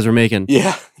that you guys were making.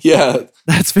 Yeah.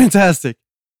 That's fantastic.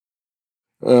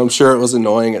 I'm sure it was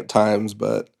annoying at times,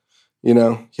 but you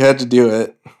had to do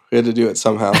it. We had to do it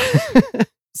somehow.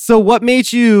 So what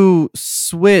made you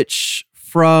switch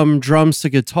from drums to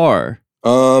guitar?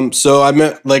 So I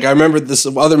remember this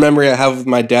other memory I have with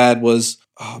my dad was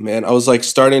oh man, I was like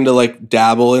starting to like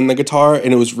dabble in the guitar,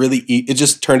 and it was really it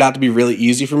just turned out to be really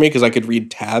easy for me because I could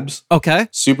read tabs Okay.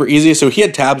 super easy. So he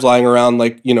had tabs lying around,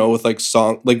 like, you know, with like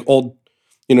like old,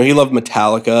 you know, he loved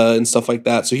Metallica and stuff like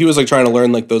that. So he was like trying to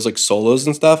learn like those like solos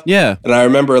and stuff. Yeah. And I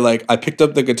remember like I picked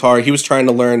up the guitar. He was trying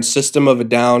to learn System of a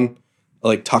Down,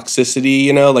 like Toxicity,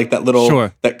 you know, like that little,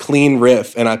 Sure. that clean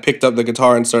riff. And I picked up the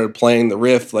guitar and started playing the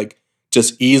riff like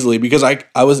just easily because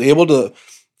I was able to,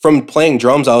 from playing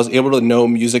drums, I was able to know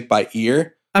music by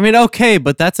ear. I mean, okay,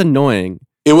 but that's annoying.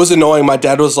 It was annoying. My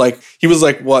dad was like, he was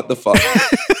like, what the fuck?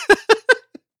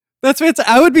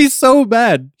 I would be so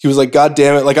mad. He was like, God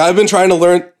damn it. Like, I've been trying to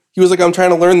learn. He was like, I'm trying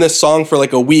to learn this song for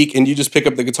like a week and you just pick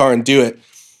up the guitar and do it.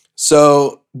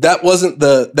 So that wasn't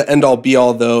the end all be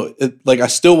all though. Like, I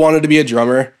still wanted to be a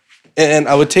drummer and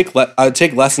I would take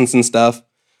lessons and stuff.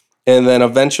 And then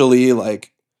eventually,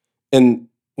 like,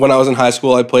 when I was in high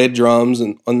school, I played drums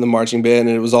and on the marching band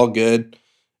and it was all good.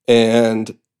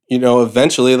 And, you know,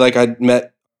 eventually, like, I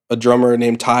met a drummer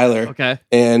named Tyler. Okay.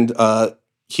 And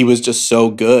he was just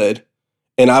so good.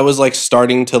 And I was like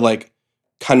starting to like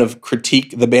kind of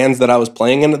critique the bands that I was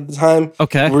playing in at the time.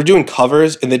 Okay. We were doing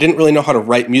covers and they didn't really know how to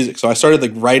write music. So I started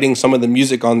like writing some of the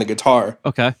music on the guitar.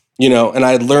 Okay. You know, and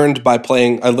I learned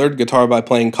guitar by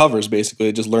playing covers,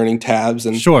 basically, just learning tabs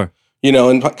and, Sure. you know,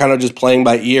 and kind of just playing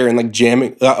by ear and like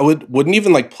jamming. I wouldn't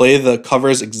even like play the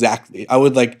covers exactly. I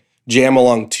would like jam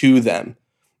along to them,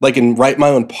 like, and write my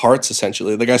own parts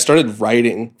essentially. Like I started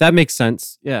writing. That makes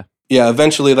sense. Yeah. Yeah.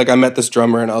 Eventually, like I met this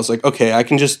drummer and I was like, okay, I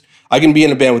can be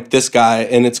in a band with this guy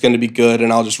and it's going to be good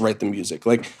and I'll just write the music.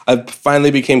 Like I finally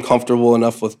became comfortable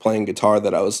enough with playing guitar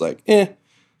that I was like,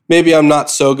 maybe I'm not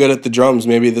so good at the drums.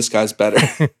 Maybe this guy's better.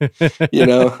 You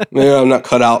know, maybe I'm not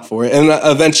cut out for it. And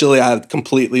eventually I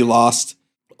completely lost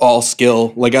all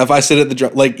skill. Like if I sit at the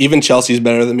drum, like even Chelsea's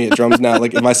better than me at drums now.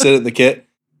 Like if I sit at the kit,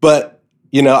 but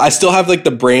you know, I still have like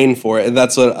the brain for it. And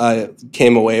that's what I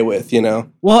came away with, you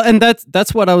know? Well, and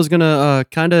that's what I was going to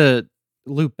kind of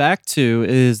loop back to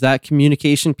is that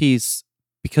communication piece,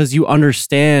 because you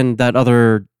understand that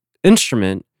other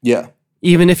instrument. Yeah.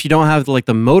 Even if you don't have like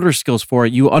the motor skills for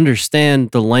it, you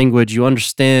understand the language, you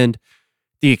understand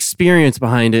the experience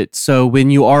behind it. So when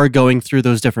you are going through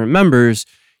those different members,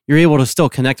 you're able to still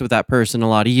connect with that person a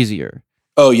lot easier.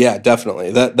 Oh yeah,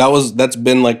 definitely. That's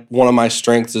been like one of my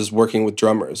strengths is working with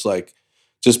drummers, like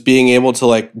just being able to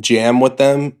like jam with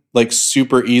them like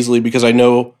super easily because I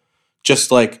know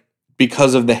just like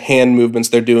because of the hand movements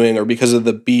they're doing or because of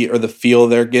the beat or the feel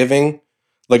they're giving,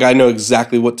 like I know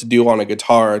exactly what to do on a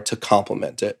guitar to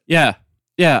complement it. Yeah.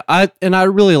 Yeah. I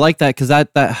really like that because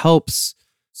that helps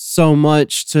so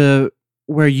much to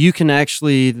where you can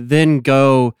actually then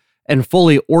go and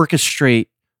fully orchestrate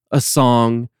a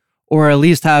song or at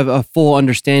least have a full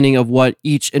understanding of what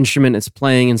each instrument is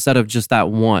playing instead of just that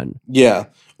one. Yeah.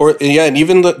 And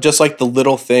even just like the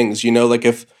little things, you know, like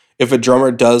if a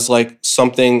drummer does like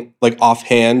something like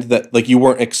offhand that like you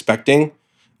weren't expecting,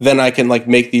 then I can like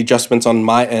make the adjustments on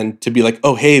my end to be like,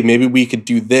 oh, hey, maybe we could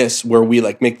do this where we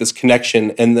like make this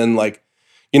connection. And then like,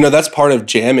 you know, that's part of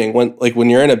jamming when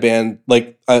you're in a band,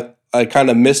 like I kind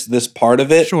of miss this part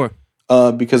of it. Sure.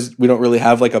 Because we don't really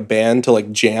have like a band to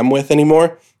like jam with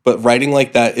anymore. But writing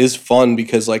like that is fun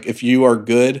because like if you are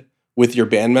good with your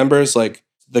band members, like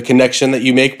the connection that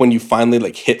you make when you finally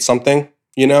like hit something,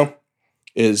 you know,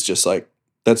 is just like,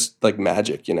 that's like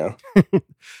magic, you know?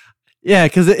 Yeah,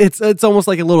 because it's almost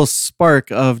like a little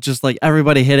spark of just like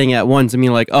everybody hitting at once and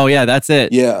being like, oh yeah, that's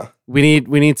it. Yeah. We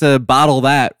need to bottle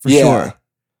that for sure.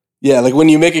 Yeah, like when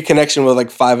you make a connection with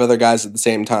like 5 other guys at the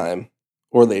same time.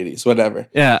 Or ladies, whatever.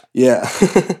 Yeah. Yeah.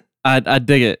 I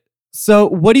dig it. So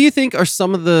what do you think are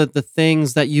some of the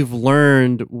things that you've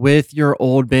learned with your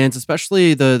old bands,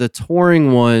 especially the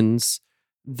touring ones,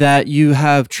 that you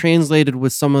have translated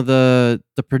with some of the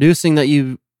producing that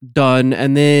you've done,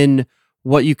 and then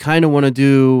what you kind of want to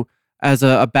do as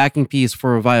a backing piece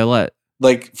for a Violet?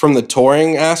 Like from the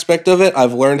touring aspect of it,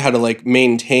 I've learned how to like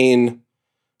maintain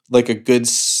like a good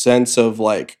sense of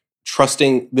like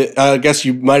trusting. I guess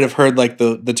you might have heard like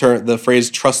the phrase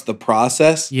 "trust the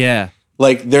process." Yeah,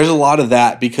 like there's a lot of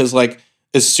that because like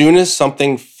as soon as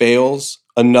something fails,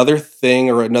 another thing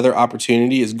or another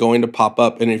opportunity is going to pop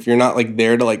up, and if you're not like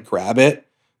there to like grab it,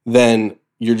 then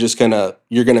you're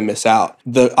gonna miss out.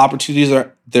 The opportunities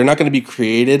they're not gonna be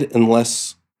created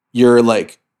unless you're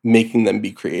like making them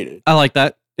be created. I like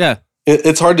that. Yeah,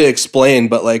 it's hard to explain,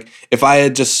 but like if I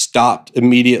had just stopped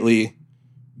immediately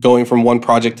going from one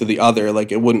project to the other,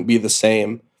 like it wouldn't be the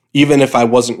same, even if I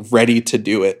wasn't ready to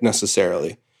do it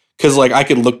necessarily. Because like I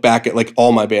could look back at like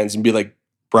all my bands and be like,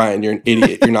 Brian, you're an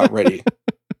idiot. You're not ready.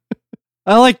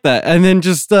 I like that. And then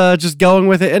just going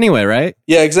with it anyway, right?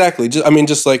 Yeah, exactly.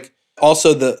 Just like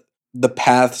also the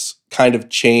paths kind of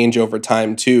change over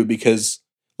time too, because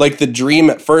like the dream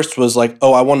at first was like,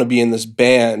 oh, I want to be in this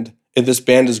band, and this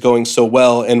band is going so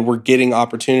well and we're getting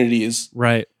opportunities.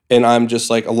 Right. And I'm just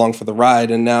like along for the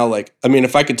ride. And now, like, I mean,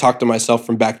 if I could talk to myself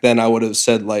from back then, I would have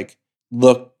said like,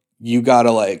 look, you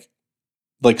gotta like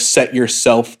set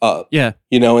yourself up. Yeah.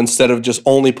 Instead of just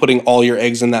only putting all your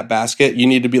eggs in that basket, you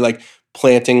need to be like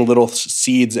planting little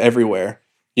seeds everywhere.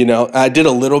 I did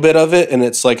a little bit of it and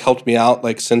it's like helped me out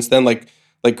like since then.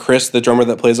 Like Chris, the drummer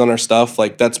that plays on our stuff,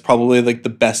 like that's probably like the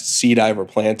best seed I ever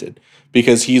planted,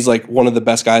 because he's like one of the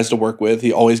best guys to work with.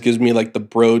 He always gives me like the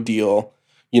bro deal,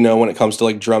 when it comes to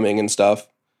like drumming and stuff.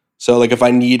 So like if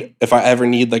I ever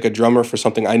need like a drummer for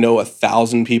something, I know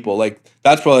 1,000 people. Like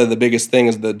that's probably the biggest thing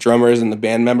is the drummers and the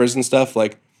band members and stuff.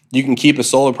 Like you can keep a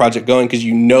solo project going because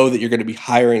you know that you're going to be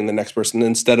hiring the next person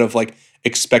instead of like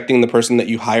expecting the person that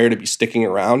you hire to be sticking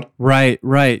around. Right.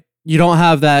 You don't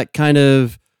have that kind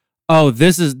of, oh,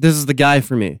 this is the guy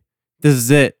for me. This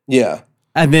is it. Yeah.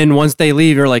 And then once they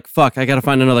leave, you're like, fuck, I got to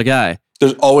find another guy.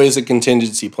 There's always a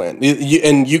contingency plan.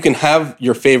 And you can have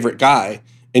your favorite guy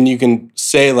and you can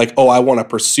say like, oh, I want to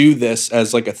pursue this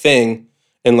as like a thing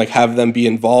and like have them be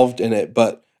involved in it.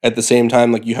 But at the same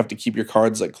time, like you have to keep your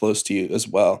cards like close to you as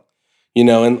well,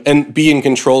 and be in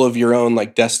control of your own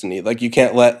like destiny. Like you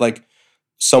can't let like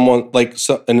someone like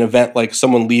an event, like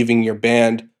someone leaving your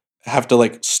band have to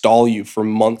like stall you for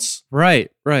months. Right.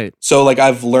 So like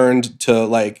I've learned to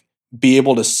like be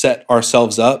able to set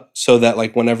ourselves up so that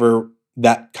like whenever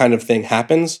that kind of thing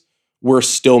happens, we're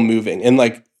still moving. And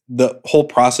like the whole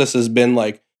process has been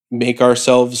like make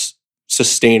ourselves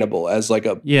sustainable as like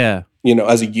a,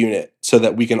 as a unit so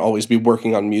that we can always be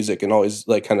working on music and always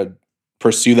like kind of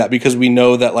pursue that, because we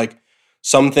know that like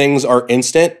some things are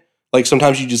instant. Like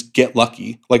sometimes you just get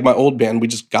lucky. Like my old band, we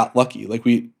just got lucky. Like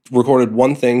we recorded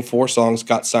one thing, 4 songs,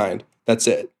 got signed. That's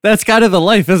it. That's kind of the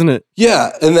life, isn't it?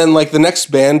 Yeah. And then like the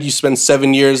next band, you spend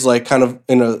 7 years like kind of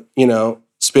in a,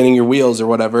 spinning your wheels or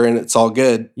whatever, and it's all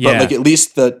good. Yeah. But like at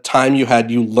least the time you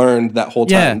had, you learned that whole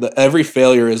time. Every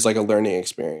failure is like a learning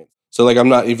experience. So like I'm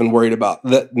not even worried about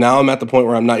that. Now I'm at the point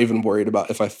where I'm not even worried about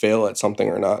if I fail at something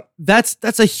or not.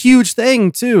 That's a huge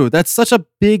thing too. That's such a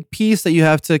big piece that you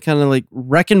have to kind of like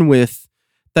reckon with,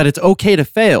 that it's okay to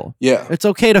fail. Yeah. It's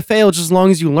okay to fail just as long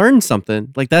as you learn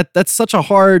something. Like that's such a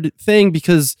hard thing,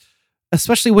 because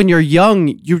especially when you're young,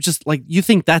 you're just like, you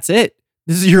think that's it.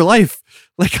 This is your life.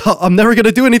 Like I'm never going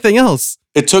to do anything else.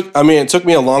 It took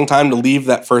me a long time to leave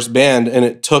that first band, and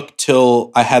it took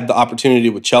till I had the opportunity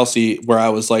with Chelsea where I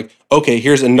was like, okay,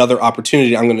 here's another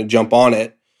opportunity. I'm going to jump on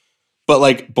it. But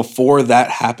like before that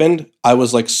happened, I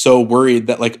was like so worried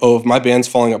that like, oh, if my band's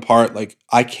falling apart, like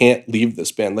I can't leave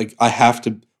this band. Like I have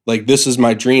to, like this is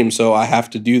my dream, so I have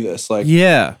to do this. Like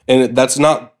and that's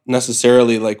not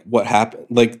necessarily like what happened,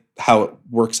 like how it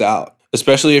works out.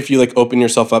 Especially if you like open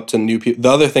yourself up to new people. The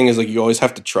other thing is like you always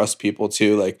have to trust people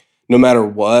too. Like no matter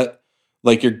what,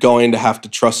 like you're going to have to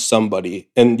trust somebody,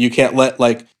 and you can't let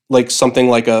like something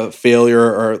like a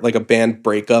failure or like a band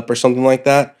breakup or something like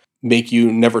that make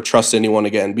you never trust anyone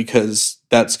again, because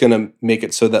that's gonna make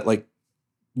it so that like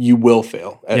you will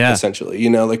fail essentially.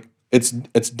 Like it's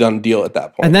done deal at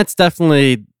that point. And that's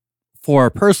definitely for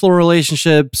personal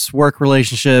relationships, work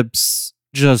relationships,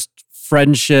 just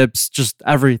friendships, just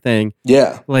everything.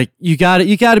 Yeah. Like you got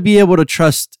to be able to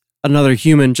trust another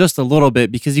human just a little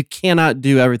bit, because you cannot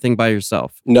do everything by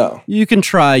yourself. No. You can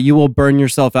try, you will burn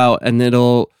yourself out and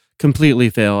it'll completely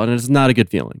fail, and it's not a good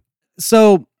feeling.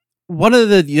 So one of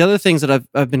the other things that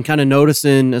I've been kind of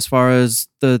noticing as far as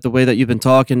the way that you've been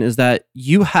talking is that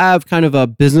you have kind of a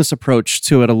business approach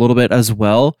to it a little bit as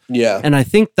well. Yeah. And I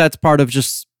think that's part of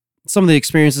just some of the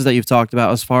experiences that you've talked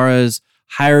about as far as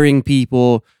hiring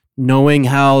people, knowing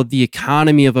how the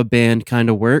economy of a band kind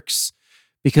of works,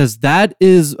 because that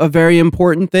is a very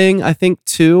important thing, I think,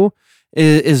 too,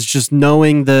 is just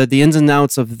knowing the ins and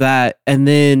outs of that. And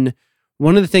then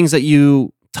one of the things that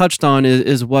you touched on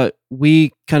is what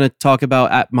we kind of talk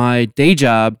about at my day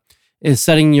job, is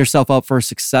setting yourself up for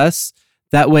success.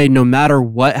 That way, no matter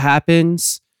what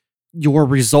happens, your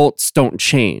results don't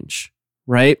change,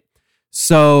 right?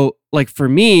 So like for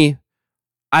me,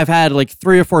 I've had like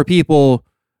 3 or 4 people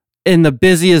in the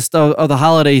busiest of the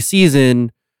holiday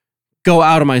season go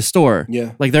out of my store.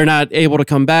 Yeah. Like they're not able to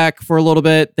come back for a little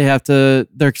bit.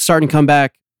 They're starting to come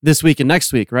back this week and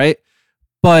next week, right?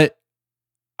 But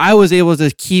I was able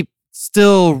to keep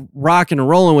still rocking and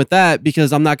rolling with that,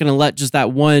 because I'm not going to let just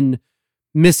that one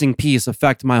missing piece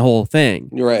affect my whole thing.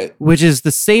 You're right. Which is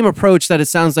the same approach that it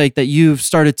sounds like that you've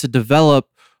started to develop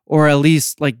or at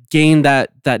least like gain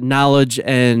that knowledge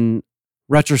and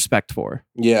retrospect for.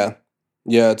 Yeah.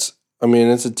 It's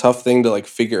a tough thing to like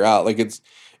figure out. Like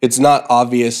it's not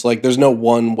obvious. Like there's no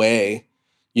one way,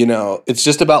 it's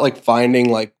just about like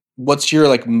finding like what's your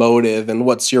like motive and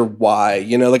what's your why,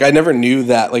 like I never knew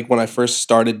that like when I first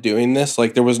started doing this,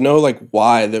 like there was no like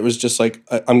why. There was just like,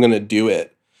 I'm going to do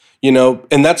it,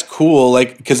 and that's cool.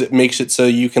 Like, cause it makes it so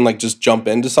you can like just jump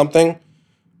into something.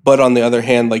 But on the other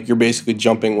hand, like you're basically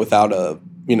jumping without a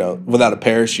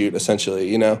parachute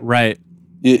essentially, Right.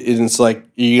 It's like,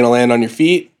 you're going to land on your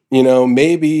feet,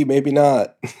 maybe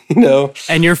not,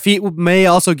 And your feet may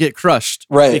also get crushed.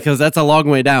 Right. Because that's a long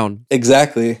way down.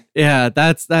 Exactly. Yeah,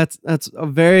 that's a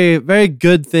very, very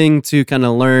good thing to kind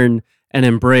of learn and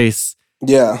embrace.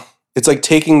 Yeah. It's like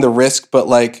taking the risk, but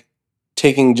like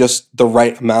taking just the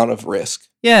right amount of risk.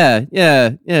 Yeah.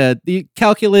 The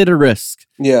calculated risk.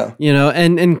 Yeah.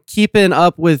 And keeping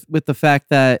up with the fact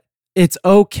that it's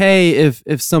okay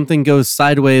if something goes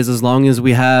sideways as long as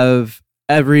we have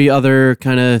every other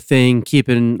kind of thing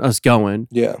keeping us going.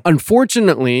 Yeah.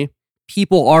 Unfortunately,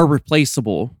 people are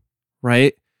replaceable,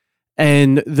 right?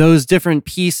 And those different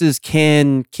pieces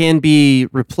can be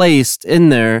replaced in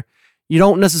there. You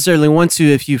don't necessarily want to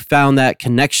if you found that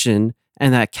connection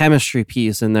and that chemistry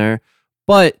piece in there,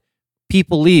 but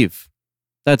people leave.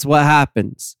 That's what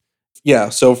happens. Yeah.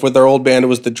 So with our old band, it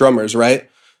was the drummers, right?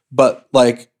 But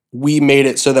like we made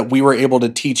it so that we were able to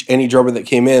teach any drummer that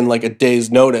came in like a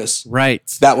day's notice. Right.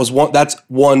 That's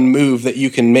one move that you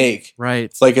can make. Right.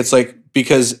 It's like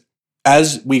because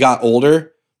as we got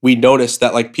older, we noticed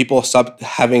that like people stopped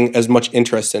having as much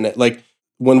interest in it. Like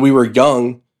when we were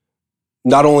young,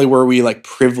 not only were we like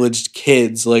privileged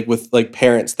kids, like with like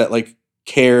parents that like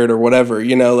cared or whatever,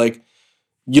 like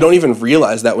you don't even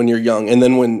realize that when you're young. And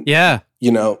then when,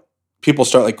 people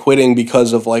start like quitting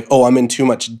because of like, oh, I'm in too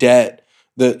much debt.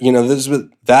 This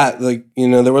with that, like,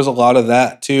 there was a lot of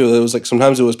that too. It was like,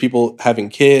 sometimes it was people having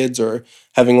kids or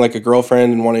having like a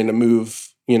girlfriend and wanting to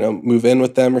move in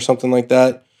with them or something like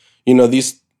that.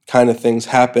 These kind of things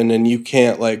happen and you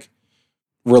can't like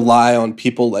rely on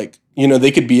people like,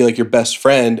 they could be like your best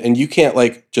friend and you can't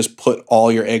like just put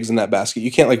all your eggs in that basket.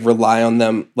 You can't like rely on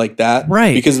them like that.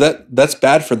 Right. Because that's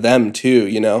bad for them too,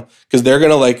 because they're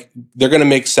going to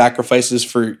make sacrifices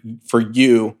for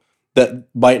you that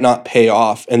might not pay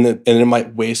off and it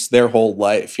might waste their whole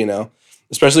life,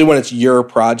 especially when it's your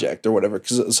project or whatever.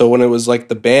 So when it was like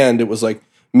the band, it was like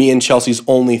me and Chelsea's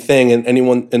only thing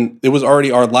and it was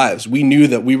already our lives. We knew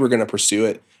that we were going to pursue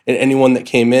it and anyone that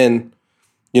came in,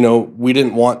 we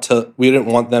didn't want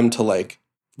them to like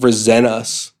resent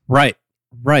us. Right.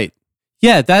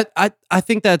 Yeah, that I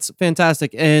think that's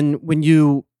fantastic. And when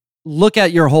you look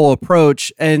at your whole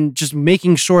approach and just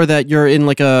making sure that you're in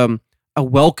like a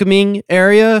welcoming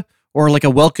area or like a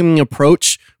welcoming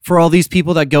approach for all these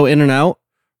people that go in and out,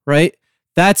 right?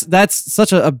 That's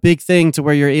such a big thing to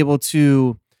where you're able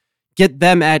to get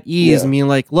them at ease and being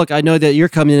like, look, I know that you're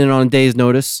coming in on a day's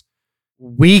notice.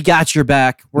 We got your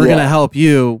back. We're going to help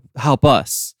you help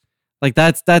us. Like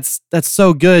that's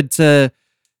so good to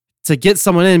get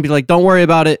someone in and be like, don't worry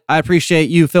about it. I appreciate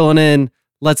you filling in.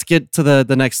 Let's get to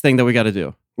the next thing that we got to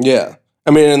do. Yeah.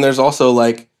 I mean, and there's also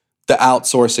like the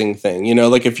outsourcing thing,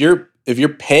 like if you're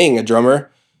paying a drummer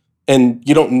and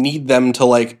you don't need them to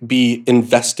like be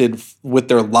invested with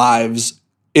their lives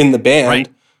in the band, right.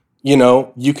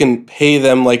 You can pay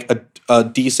them like a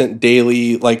decent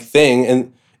daily like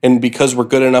thing. And because we're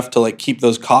good enough to like keep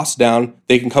those costs down,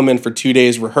 they can come in for 2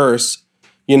 days, rehearse,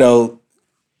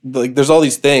 like there's all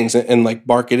these things and like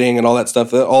marketing and all that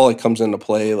stuff that all like comes into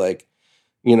play. Like,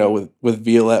 with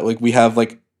Violette, like we have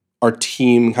like our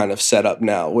team kind of set up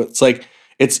now. It's like,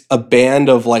 it's a band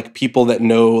of like people that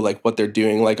know like what they're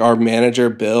doing. Like our manager,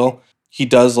 Bill, he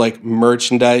does like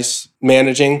merchandise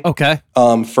managing. Okay.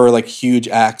 For like huge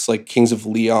acts like Kings of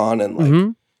Leon and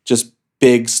like just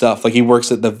big stuff. Like he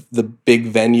works at the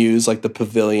big venues, like the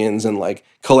pavilions, and like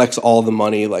collects all the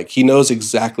money. Like he knows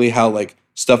exactly how like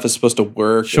stuff is supposed to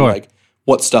work. Sure. And like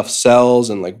what stuff sells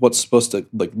and like what's supposed to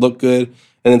like look good.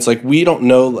 And it's like, we don't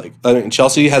know, like, I mean,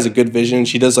 Chelsea has a good vision.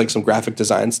 She does like some graphic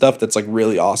design stuff that's like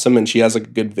really awesome. And she has like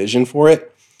a good vision for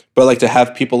it. But like to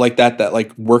have people like that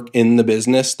like work in the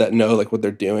business that know like what they're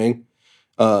doing,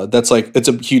 that's like, it's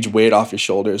a huge weight off your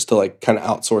shoulders to like kind of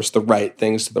outsource the right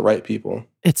things to the right people.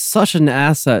 It's such an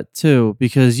asset too,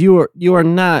 because you are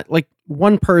not like,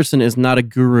 one person is not a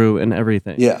guru in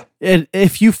everything. Yeah.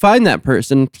 If you find that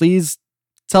person, please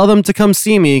tell them to come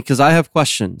see me because I have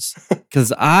questions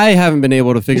because I haven't been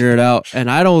able to figure it out.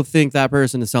 And I don't think that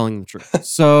person is telling the truth.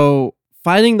 So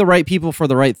finding the right people for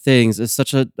the right things is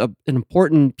such an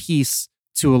important piece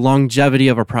to a longevity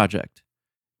of a project.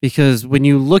 Because when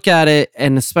you look at it,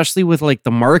 and especially with like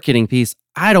the marketing piece,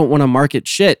 I don't want to market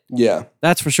shit. Yeah.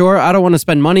 That's for sure. I don't want to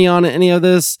spend money on any of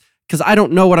this because I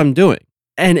don't know what I'm doing.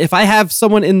 And if I have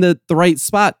someone in the right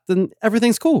spot, then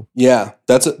everything's cool. Yeah,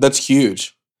 that's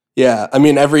huge. Yeah, I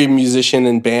mean, every musician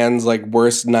and band's like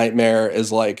worst nightmare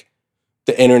is like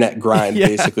the internet grind, Yeah.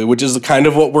 basically, which is kind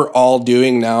of what we're all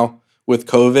doing now with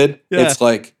COVID. Yeah. It's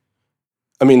like,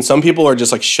 I mean, some people are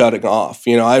just like shutting off.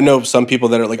 You know, I know some people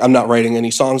that are like, I'm not writing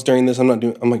any songs during this. I'm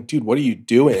like, dude, what are you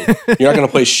doing? You're not going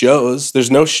to play shows.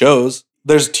 There's no shows.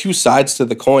 There's two sides to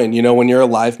the coin. You know, when you're a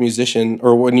live musician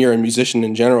or when you're a musician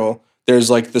in general,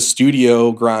 there's like the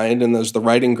studio grind and there's the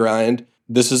writing grind.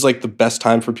 This is like the best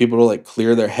time for people to like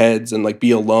clear their heads and like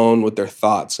be alone with their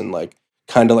thoughts and like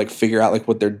kind of like figure out like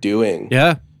what they're doing.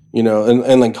 Yeah. You know,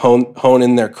 and like hone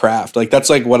in their craft. Like that's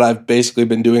like what I've basically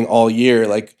been doing all year,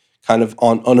 like kind of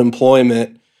on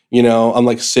unemployment. You know, I'm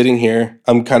like sitting here,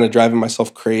 I'm kind of driving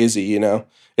myself crazy, you know.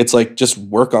 It's like just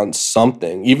work on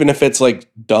something, even if it's like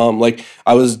dumb. Like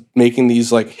I was making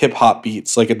these like hip hop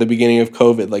beats like at the beginning of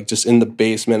COVID, like just in the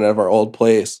basement of our old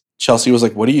place. Chelsea was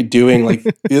like, "What are you doing?" Like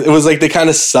it was like they kind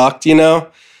of sucked, you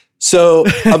know. So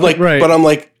I'm like, Right. but I'm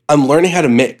like, I'm learning how to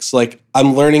mix. Like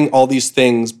I'm learning all these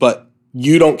things, but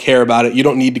you don't care about it. You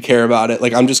don't need to care about it.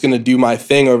 Like I'm just gonna do my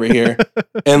thing over here.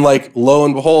 And like lo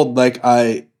and behold, like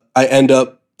I end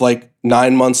up like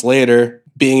 9 months later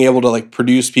being able to like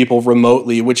produce people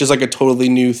remotely, which is like a totally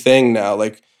new thing now.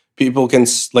 Like people can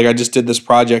like I just did this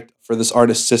project for this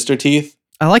artist, Sister Teeth.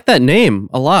 I like that name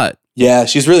a lot. Yeah,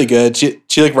 she's really good. She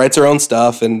like writes her own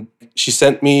stuff, and she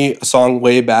sent me a song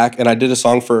way back, and I did a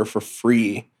song for her for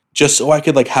free just so I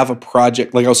could like have a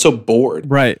project. Like I was so bored.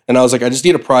 Right. And I was like, I just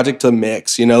need a project to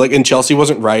mix, you know, like, and Chelsea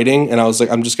wasn't writing, and I was like,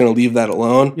 I'm just going to leave that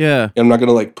alone. Yeah. I'm not going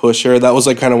to like push her. That was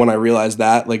like kind of when I realized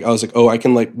that, like, I was like, oh, I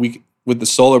can like, with the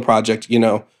solo project, you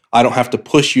know, I don't have to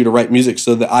push you to write music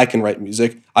so that I can write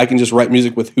music. I can just write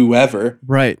music with whoever.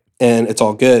 Right. And it's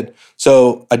all good.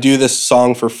 So I do this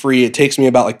song for free. It takes me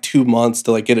about like 2 months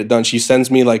to like get it done. She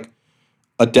sends me like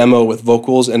a demo with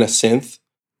vocals and a synth,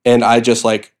 and I just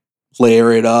like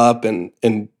layer it up and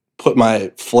put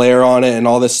my flair on it and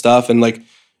all this stuff. And like,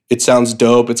 it sounds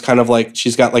dope. It's kind of like,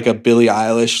 she's got like a Billie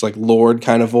Eilish, like Lorde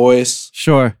kind of voice.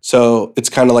 Sure. So it's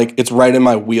kind of like, it's right in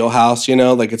my wheelhouse, you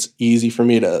know, like it's easy for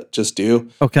me to just do.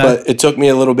 Okay. But it took me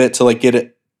a little bit to like get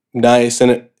it nice.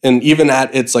 And even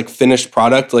at its like finished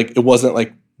product, like it wasn't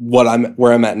like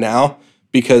where I'm at now,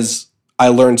 because I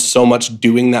learned so much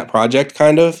doing that project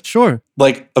kind of. Sure.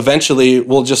 Like eventually,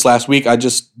 well, just last week, I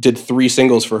just did 3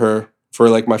 singles for her for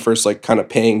like my first like kind of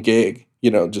paying gig,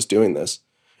 you know, just doing this.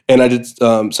 And I did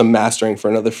some mastering for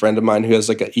another friend of mine who has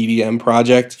like an EDM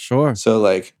project. Sure. So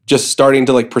like just starting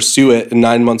to like pursue it, and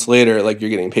 9 months later, like you're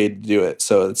getting paid to do it.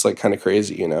 So it's like kind of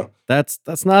crazy, you know? That's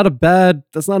not a bad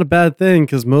thing,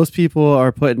 because most people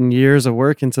are putting years of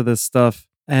work into this stuff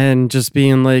and just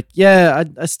being like, yeah,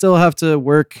 I still have to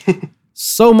work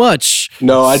so much.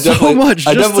 No, I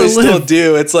definitely still live.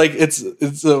 do. It's like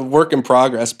it's a work in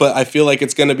progress, but I feel like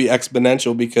it's going to be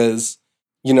exponential because,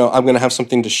 you know, I'm going to have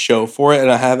something to show for it, and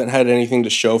I haven't had anything to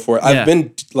show for it. Yeah. I've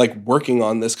been like working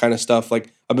on this kind of stuff.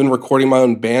 Like I've been recording my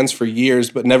own bands for years,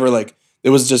 but never like, it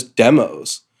was just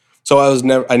demos. So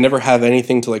I never have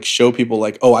anything to like show people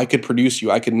like, oh, I could produce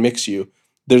you, I could mix you.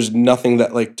 There's nothing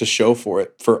that like to show for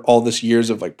it for all this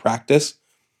years of like practice.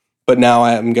 But now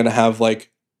I am going to have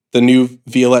like the new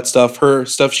Violette stuff, her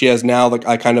stuff she has now, like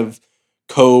I kind of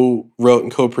co-wrote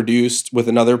and co-produced with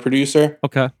another producer.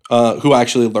 Okay. Who I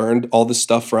actually learned all this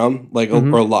stuff from, like,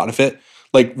 or a lot of it,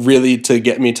 like really to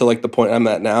get me to like the point I'm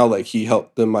at now. Like he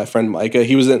helped my friend Micah.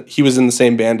 He was in the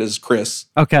same band as Chris.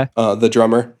 Okay. The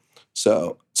drummer.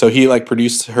 So he like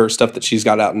produced her stuff that she's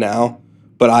got out now,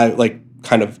 but I like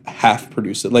kind of half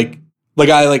produced it. Like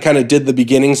I like kind of did the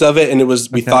beginnings of it, and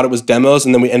we thought it was demos,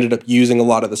 and then we ended up using a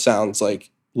lot of the sounds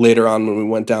like later on when we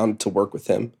went down to work with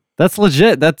him. That's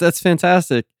legit. That's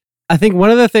fantastic. I think one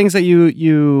of the things that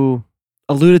you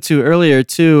alluded to earlier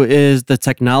too is the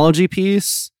technology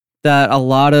piece that a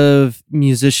lot of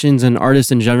musicians and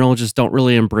artists in general just don't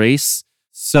really embrace.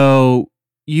 So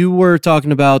you were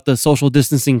talking about the social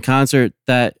distancing concert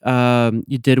that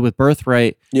you did with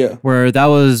Birthright. Yeah. Where that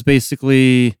was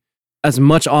basically as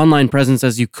much online presence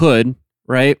as you could,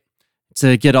 right?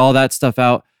 To get all that stuff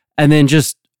out, and then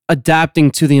just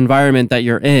adapting to the environment that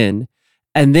you're in,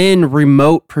 and then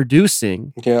remote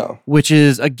producing. Yeah. Which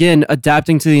is, again,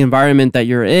 adapting to the environment that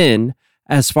you're in,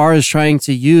 as far as trying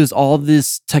to use all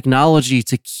this technology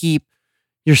to keep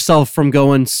yourself from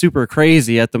going super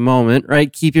crazy at the moment,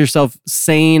 right? Keep yourself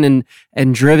sane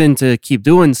and driven to keep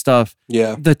doing stuff.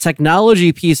 Yeah. The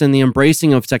technology piece and the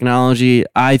embracing of technology,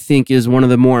 I think, is one of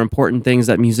the more important things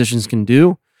that musicians can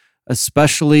do,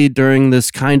 especially during this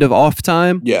kind of off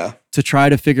time. Yeah. To try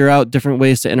to figure out different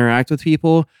ways to interact with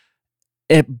people.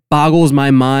 It boggles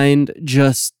my mind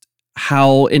just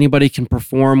how anybody can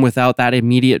perform without that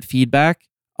immediate feedback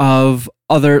of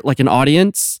other, like an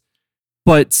audience.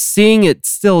 But seeing it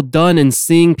still done and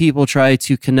seeing people try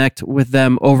to connect with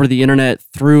them over the internet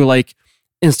through like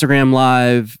Instagram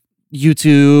Live,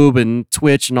 YouTube, and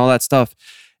Twitch and all that stuff,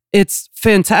 it's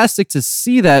fantastic to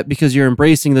see that because you're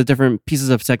embracing the different pieces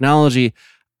of technology.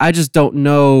 I just don't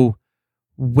know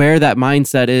where that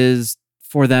mindset is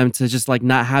for them to just like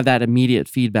not have that immediate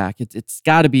feedback. It's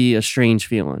got to be a strange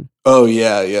feeling. Oh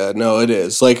yeah. No, it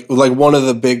is. Like one of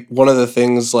the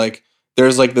things, like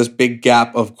there's like this big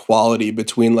gap of quality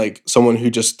between like someone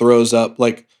who just throws up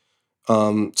like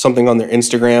something on their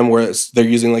Instagram where they're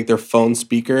using like their phone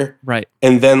speaker. Right.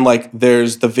 And then like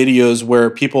there's the videos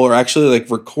where people are actually like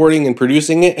recording and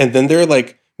producing it, and then they're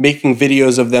like making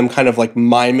videos of them kind of like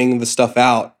miming the stuff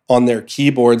out on their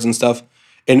keyboards and stuff.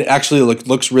 And it actually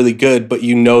looks really good, but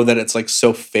you know that it's like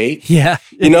so fake. Yeah.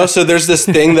 You know, so there's this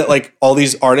thing that like all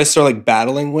these artists are like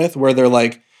battling with where they're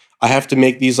like, I have to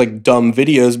make these like dumb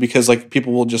videos because like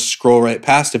people will just scroll right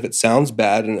past if it sounds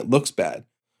bad and it looks bad.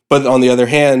 But on the other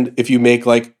hand, if you make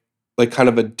like kind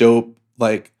of a dope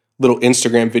like little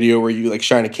Instagram video where you like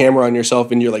shine a camera on yourself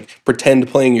and you're like pretend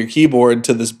playing your keyboard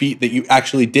to this beat that you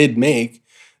actually did make,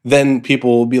 then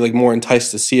people will be like more enticed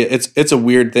to see it. It's a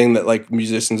weird thing that like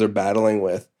musicians are battling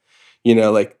with, you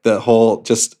know, like the whole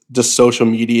just social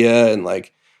media and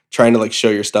like trying to like show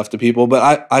your stuff to people.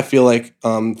 But I feel like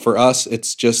for us,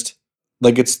 it's just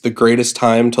like it's the greatest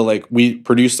time to like we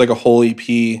produced like a whole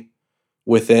EP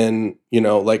within, you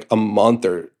know, like a month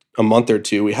or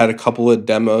two. We had a couple of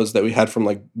demos that we had from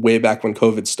like way back when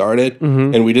COVID started,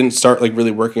 and we didn't start like really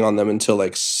working on them until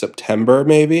like September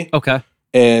maybe. Okay.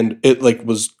 And it like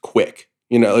was quick,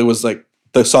 you know, it was like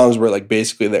the songs were like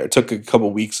basically there. It took a couple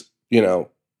weeks, you know,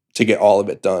 to get all of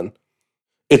it done.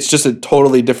 It's just a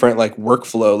totally different like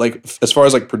workflow. Like as far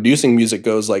as like producing music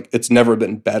goes, like it's never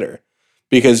been better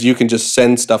because you can just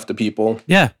send stuff to people.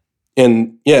 Yeah.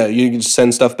 And yeah, you can just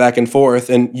send stuff back and forth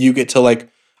and you get to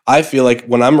like, I feel like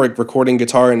when I'm like recording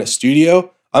guitar in a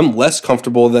studio, I'm less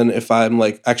comfortable than if I'm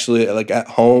like actually like at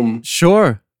home.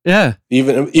 Sure. Yeah.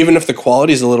 Even if the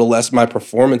quality is a little less, my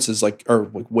performances like are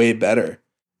like way better.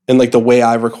 And like the way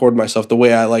I record myself, the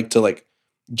way I like to like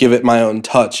give it my own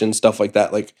touch and stuff like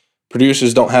that. Like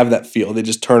producers don't have that feel. They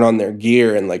just turn on their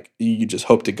gear and like you just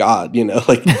hope to God, you know,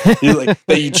 like you like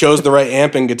that you chose the right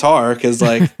amp and guitar because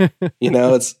like, you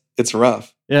know, it's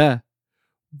rough. Yeah.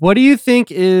 What do you think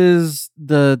is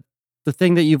the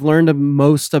thing that you've learned the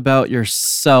most about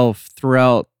yourself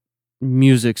throughout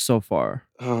music so far?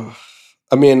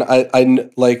 I mean, I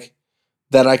like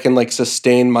that I can like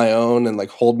sustain my own and like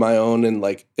hold my own and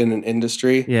like in an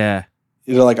industry. Yeah.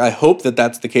 You know, like I hope that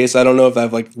that's the case. I don't know if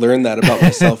I've like learned that about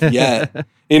myself yet.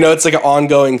 You know, it's like an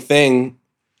ongoing thing.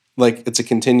 Like it's a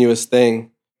continuous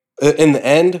thing. In the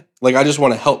end, like I just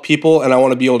want to help people and I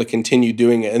want to be able to continue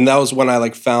doing it. And that was when I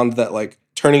like found that like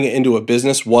turning it into a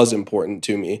business was important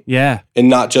to me. Yeah. And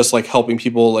not just like helping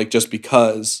people like just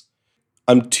because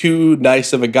I'm too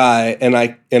nice of a guy and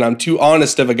I'm too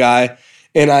honest of a guy.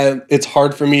 And it's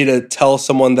hard for me to tell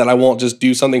someone that I won't just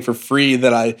do something for free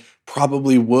that I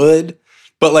probably would,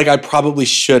 but like I probably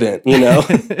shouldn't, you know?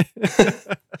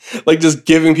 Like just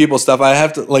giving people stuff.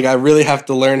 I really have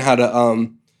to learn how to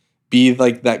be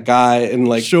like that guy. And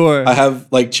like sure. I have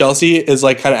like Chelsea is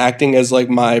like kind of acting as like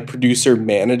my producer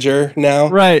manager now.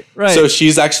 Right. So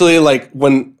she's actually like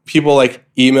when people like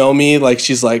email me, like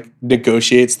she's like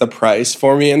negotiates the price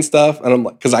for me and stuff. And I'm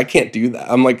like, because I can't do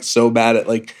that. I'm like so bad at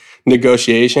like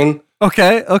negotiation.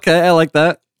 Okay. I like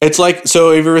that. It's like,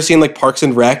 so have you ever seen like Parks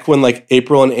and Rec when like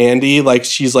April and Andy, like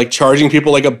she's like charging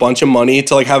people like a bunch of money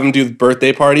to like have them do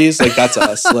birthday parties? Like that's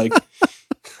us. Like,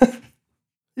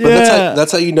 but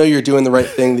that's how you know you're doing the right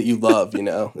thing that you love, you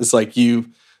know? It's like you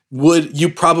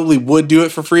probably would do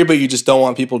it for free, but you just don't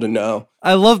want people to know.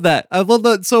 I love that. I love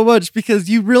that so much because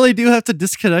you really do have to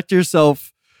disconnect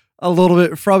yourself a little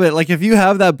bit from it. Like if you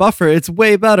have that buffer, it's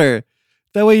way better.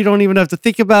 That way you don't even have to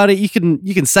think about it. You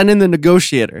can send in the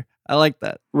negotiator. I like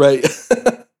that. Right.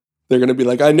 They're going to be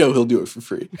like, I know he'll do it for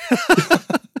free.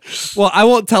 Well, I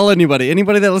won't tell anybody.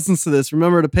 Anybody that listens to this,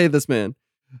 remember to pay this man.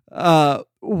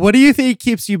 What do you think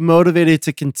keeps you motivated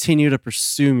to continue to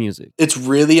pursue music? It's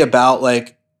really about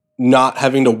like not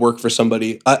having to work for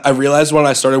somebody. I realized when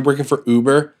I started working for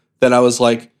Uber that I was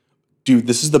like, dude,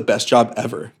 this is the best job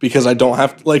ever because I don't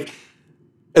have to, like,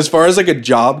 as far as like a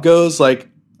job goes, like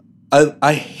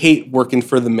I hate working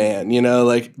for the man, you know,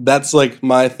 like that's like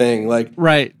my thing. Like,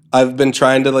 right. I've been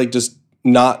trying to like just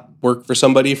not work for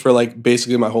somebody for like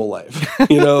basically my whole life,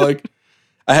 you know, like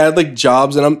I had like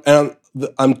jobs and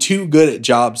I'm too good at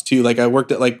jobs too. Like I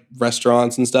worked at like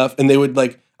restaurants and stuff, and they would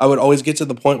like, I would always get to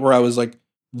the point where I was like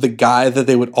the guy that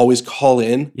they would always call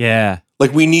in. Yeah.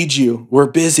 Like, we need you. We're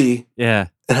busy. Yeah.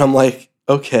 And I'm like,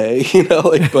 okay, you know,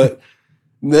 like, but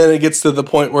then it gets to the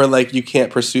point where like you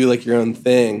can't pursue like your own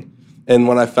thing. And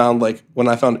when I found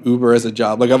Uber as a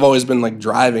job, like I've always been like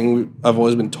driving, I've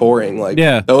always been touring. Like,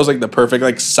 yeah, that was like the perfect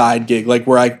like side gig, like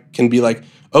where I can be like,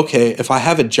 okay, if I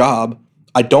have a job,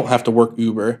 I don't have to work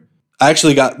Uber. I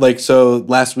actually got like, so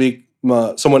last week,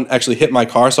 someone actually hit my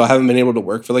car, so I haven't been able to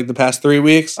work for like the past 3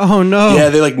 weeks. Oh no. Yeah,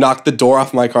 they like knocked the door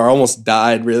off my car. I almost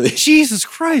died, really. Jesus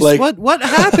Christ. Like, what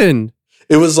happened?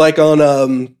 It was like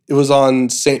on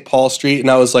St. Paul Street, and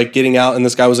I was like getting out, and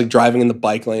this guy was like driving in the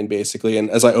bike lane basically, and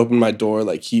as I opened my door,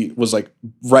 like he was like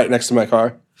right next to my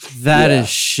car. That is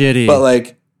shitty. But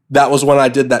like that was when I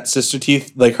did that Sister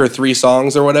Teeth, like her 3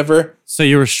 songs or whatever. So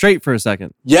you were straight for a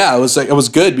second. Yeah, it was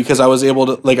good because I was able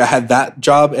to, like, I had that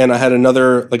job and I had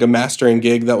another like a mastering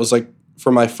gig that was like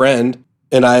for my friend,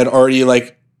 and I had already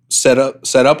like set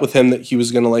up with him that he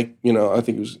was gonna, like, you know, I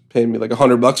think he was paying me like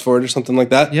 $100 for it or something like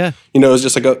that. Yeah, you know, it was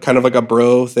just like a kind of like a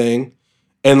bro thing,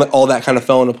 and like, all that kind of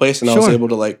fell into place, and I was able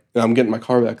to like, I'm getting my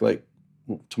car back like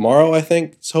tomorrow, I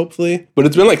think, hopefully. But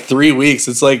it's been like 3 weeks.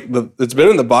 It's like it's been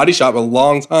in the body shop a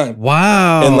long time.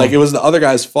 Wow. And like it was the other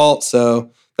guy's fault,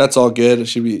 so that's all good. It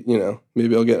should be, you know,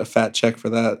 maybe I'll get a fat check for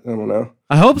that. I don't know.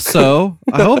 I hope so.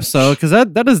 I hope so, because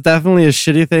that is definitely a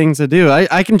shitty thing to do.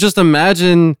 I can just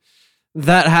imagine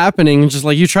that happening, just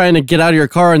like you trying to get out of your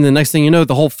car, and the next thing you know,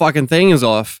 the whole fucking thing is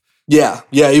off. Yeah,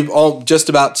 you all just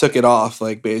about took it off,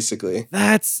 like, basically.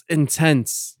 That's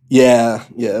intense. Yeah,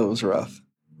 it was rough.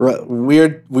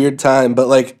 Weird time, but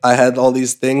like I had all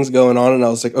these things going on, and I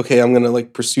was like, okay, I'm gonna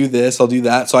like pursue this, I'll do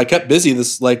that. So I kept busy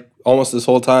this like almost this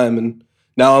whole time, and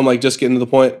now I'm like just getting to the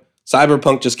point.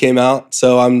 Cyberpunk just came out,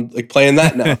 so I'm like playing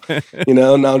that now. You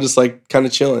know, now I'm just like kind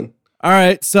of chilling. All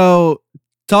right, so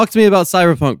talk to me about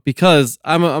Cyberpunk, because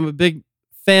I'm a big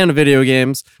fan of video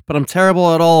games, but I'm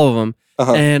terrible at all of them.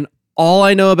 And all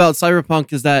I know about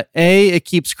Cyberpunk is that A, it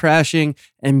keeps crashing,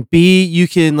 and B, you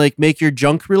can like make your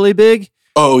junk really big.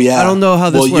 Oh yeah. I don't know how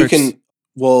this works.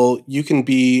 You can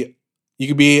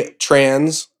be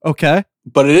trans. Okay.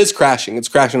 But it is crashing. It's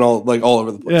crashing all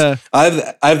over the place. Yeah. I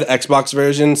have the Xbox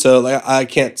version, so like I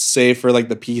can't say for like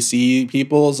the PC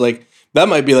people's, like that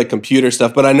might be like computer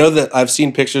stuff, but I know that I've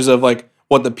seen pictures of like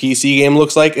what the PC game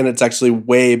looks like, and it's actually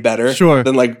way better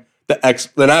than like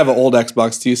then I have an old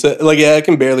Xbox too, so like yeah, I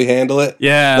can barely handle it.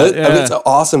 Yeah. I mean, it's an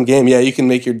awesome game. Yeah, you can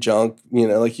make your junk, you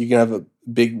know, like you can have a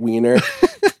big wiener.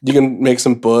 You can make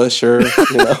some bush, or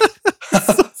you know.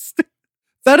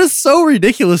 That is so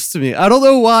ridiculous to me. I don't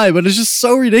know why, but it's just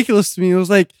so ridiculous to me. It was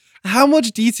like, how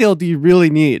much detail do you really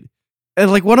need?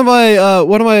 And like one of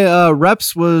my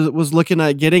reps was looking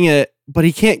at getting it, but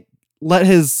he can't let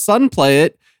his son play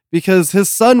it because his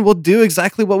son will do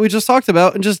exactly what we just talked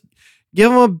about and just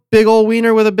give him a big old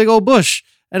wiener with a big old bush,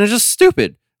 and it's just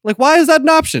stupid. Like, why is that an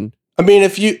option? I mean,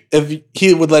 if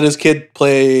he would let his kid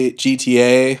play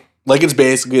GTA, like it's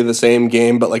basically the same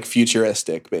game, but like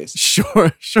futuristic, basically.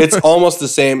 Sure. It's almost the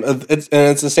same.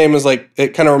 It's the same as like, it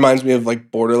kind of reminds me of like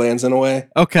Borderlands in a way.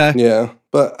 Okay. Yeah,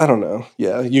 but I don't know.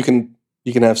 Yeah, you can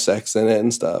have sex in it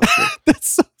and stuff. That's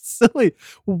so silly.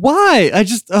 Why? I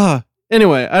just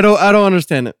anyway, I don't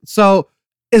understand it. So,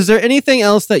 is there anything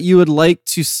else that you would like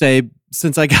to say,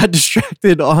 since I got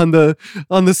distracted on the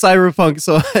Cyberpunk?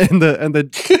 So and the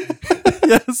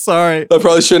yeah, sorry. I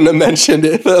probably shouldn't have mentioned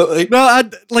it. But like, no,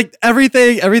 like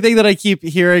everything that I keep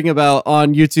hearing about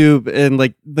on YouTube and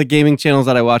like the gaming channels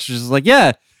that I watch is just like,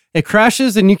 yeah, it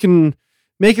crashes and you can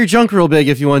make your junk real big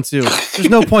if you want to. There's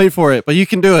no point for it, but you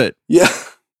can do it. Yeah.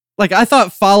 Like I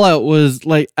thought Fallout was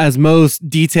like as most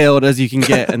detailed as you can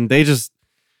get, and they just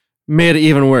made it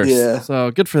even worse. Yeah.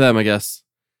 So good for them, I guess.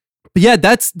 But yeah,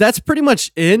 that's pretty much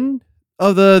in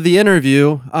of the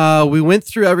interview. We went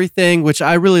through everything, which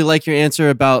I really like your answer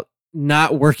about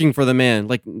not working for the man,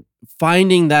 like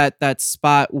finding that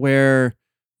spot where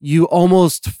you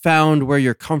almost found where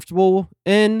you're comfortable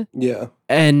in. Yeah.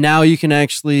 And now you can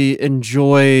actually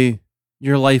enjoy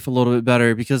your life a little bit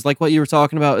better, because like what you were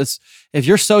talking about is, if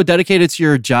you're so dedicated to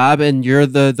your job and you're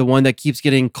the one that keeps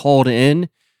getting called in,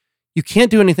 you can't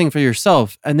do anything for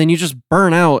yourself, and then you just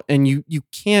burn out, and you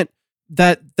can't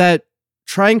that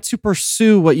trying to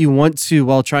pursue what you want to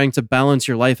while trying to balance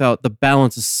your life out, the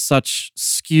balance is such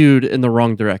skewed in the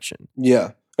wrong direction.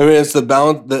 Yeah. I mean, it's the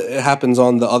balance that it happens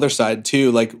on the other side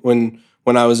too. Like when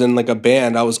I was in like a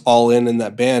band, I was all in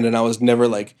that band, and I was never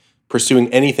like pursuing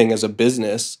anything as a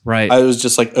business. Right. I was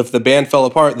just like, if the band fell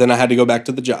apart, then I had to go back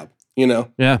to the job, you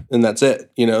know? Yeah. And that's it,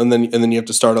 you know, and then you have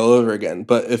to start all over again.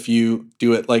 But if you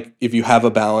do it, like if you have a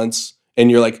balance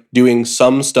and you're like doing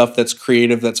some stuff that's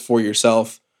creative, that's for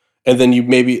yourself, and then you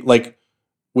maybe like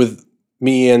with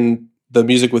me and the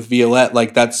music with Violette,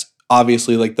 like that's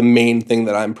obviously like the main thing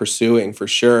that I'm pursuing for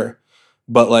sure.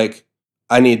 But like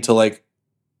I need to like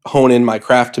hone in my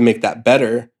craft to make that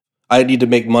better. I need to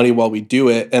make money while we do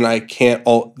it, and I can't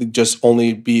just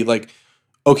only be like,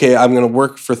 okay, I'm going to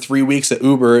work for 3 weeks at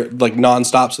Uber like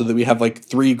nonstop so that we have like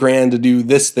 $3,000 to do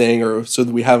this thing, or so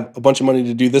that we have a bunch of money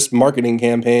to do this marketing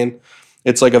campaign.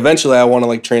 It's like eventually I want to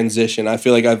like transition. I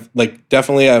feel like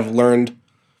I've learned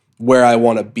where I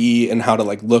want to be and how to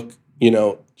like look, you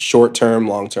know, short term,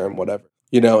 long term, whatever,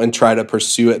 you know, and try to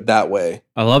pursue it that way.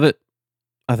 I love it.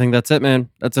 I think that's it,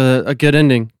 man. That's a good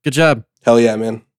ending. Good job. Hell yeah, man.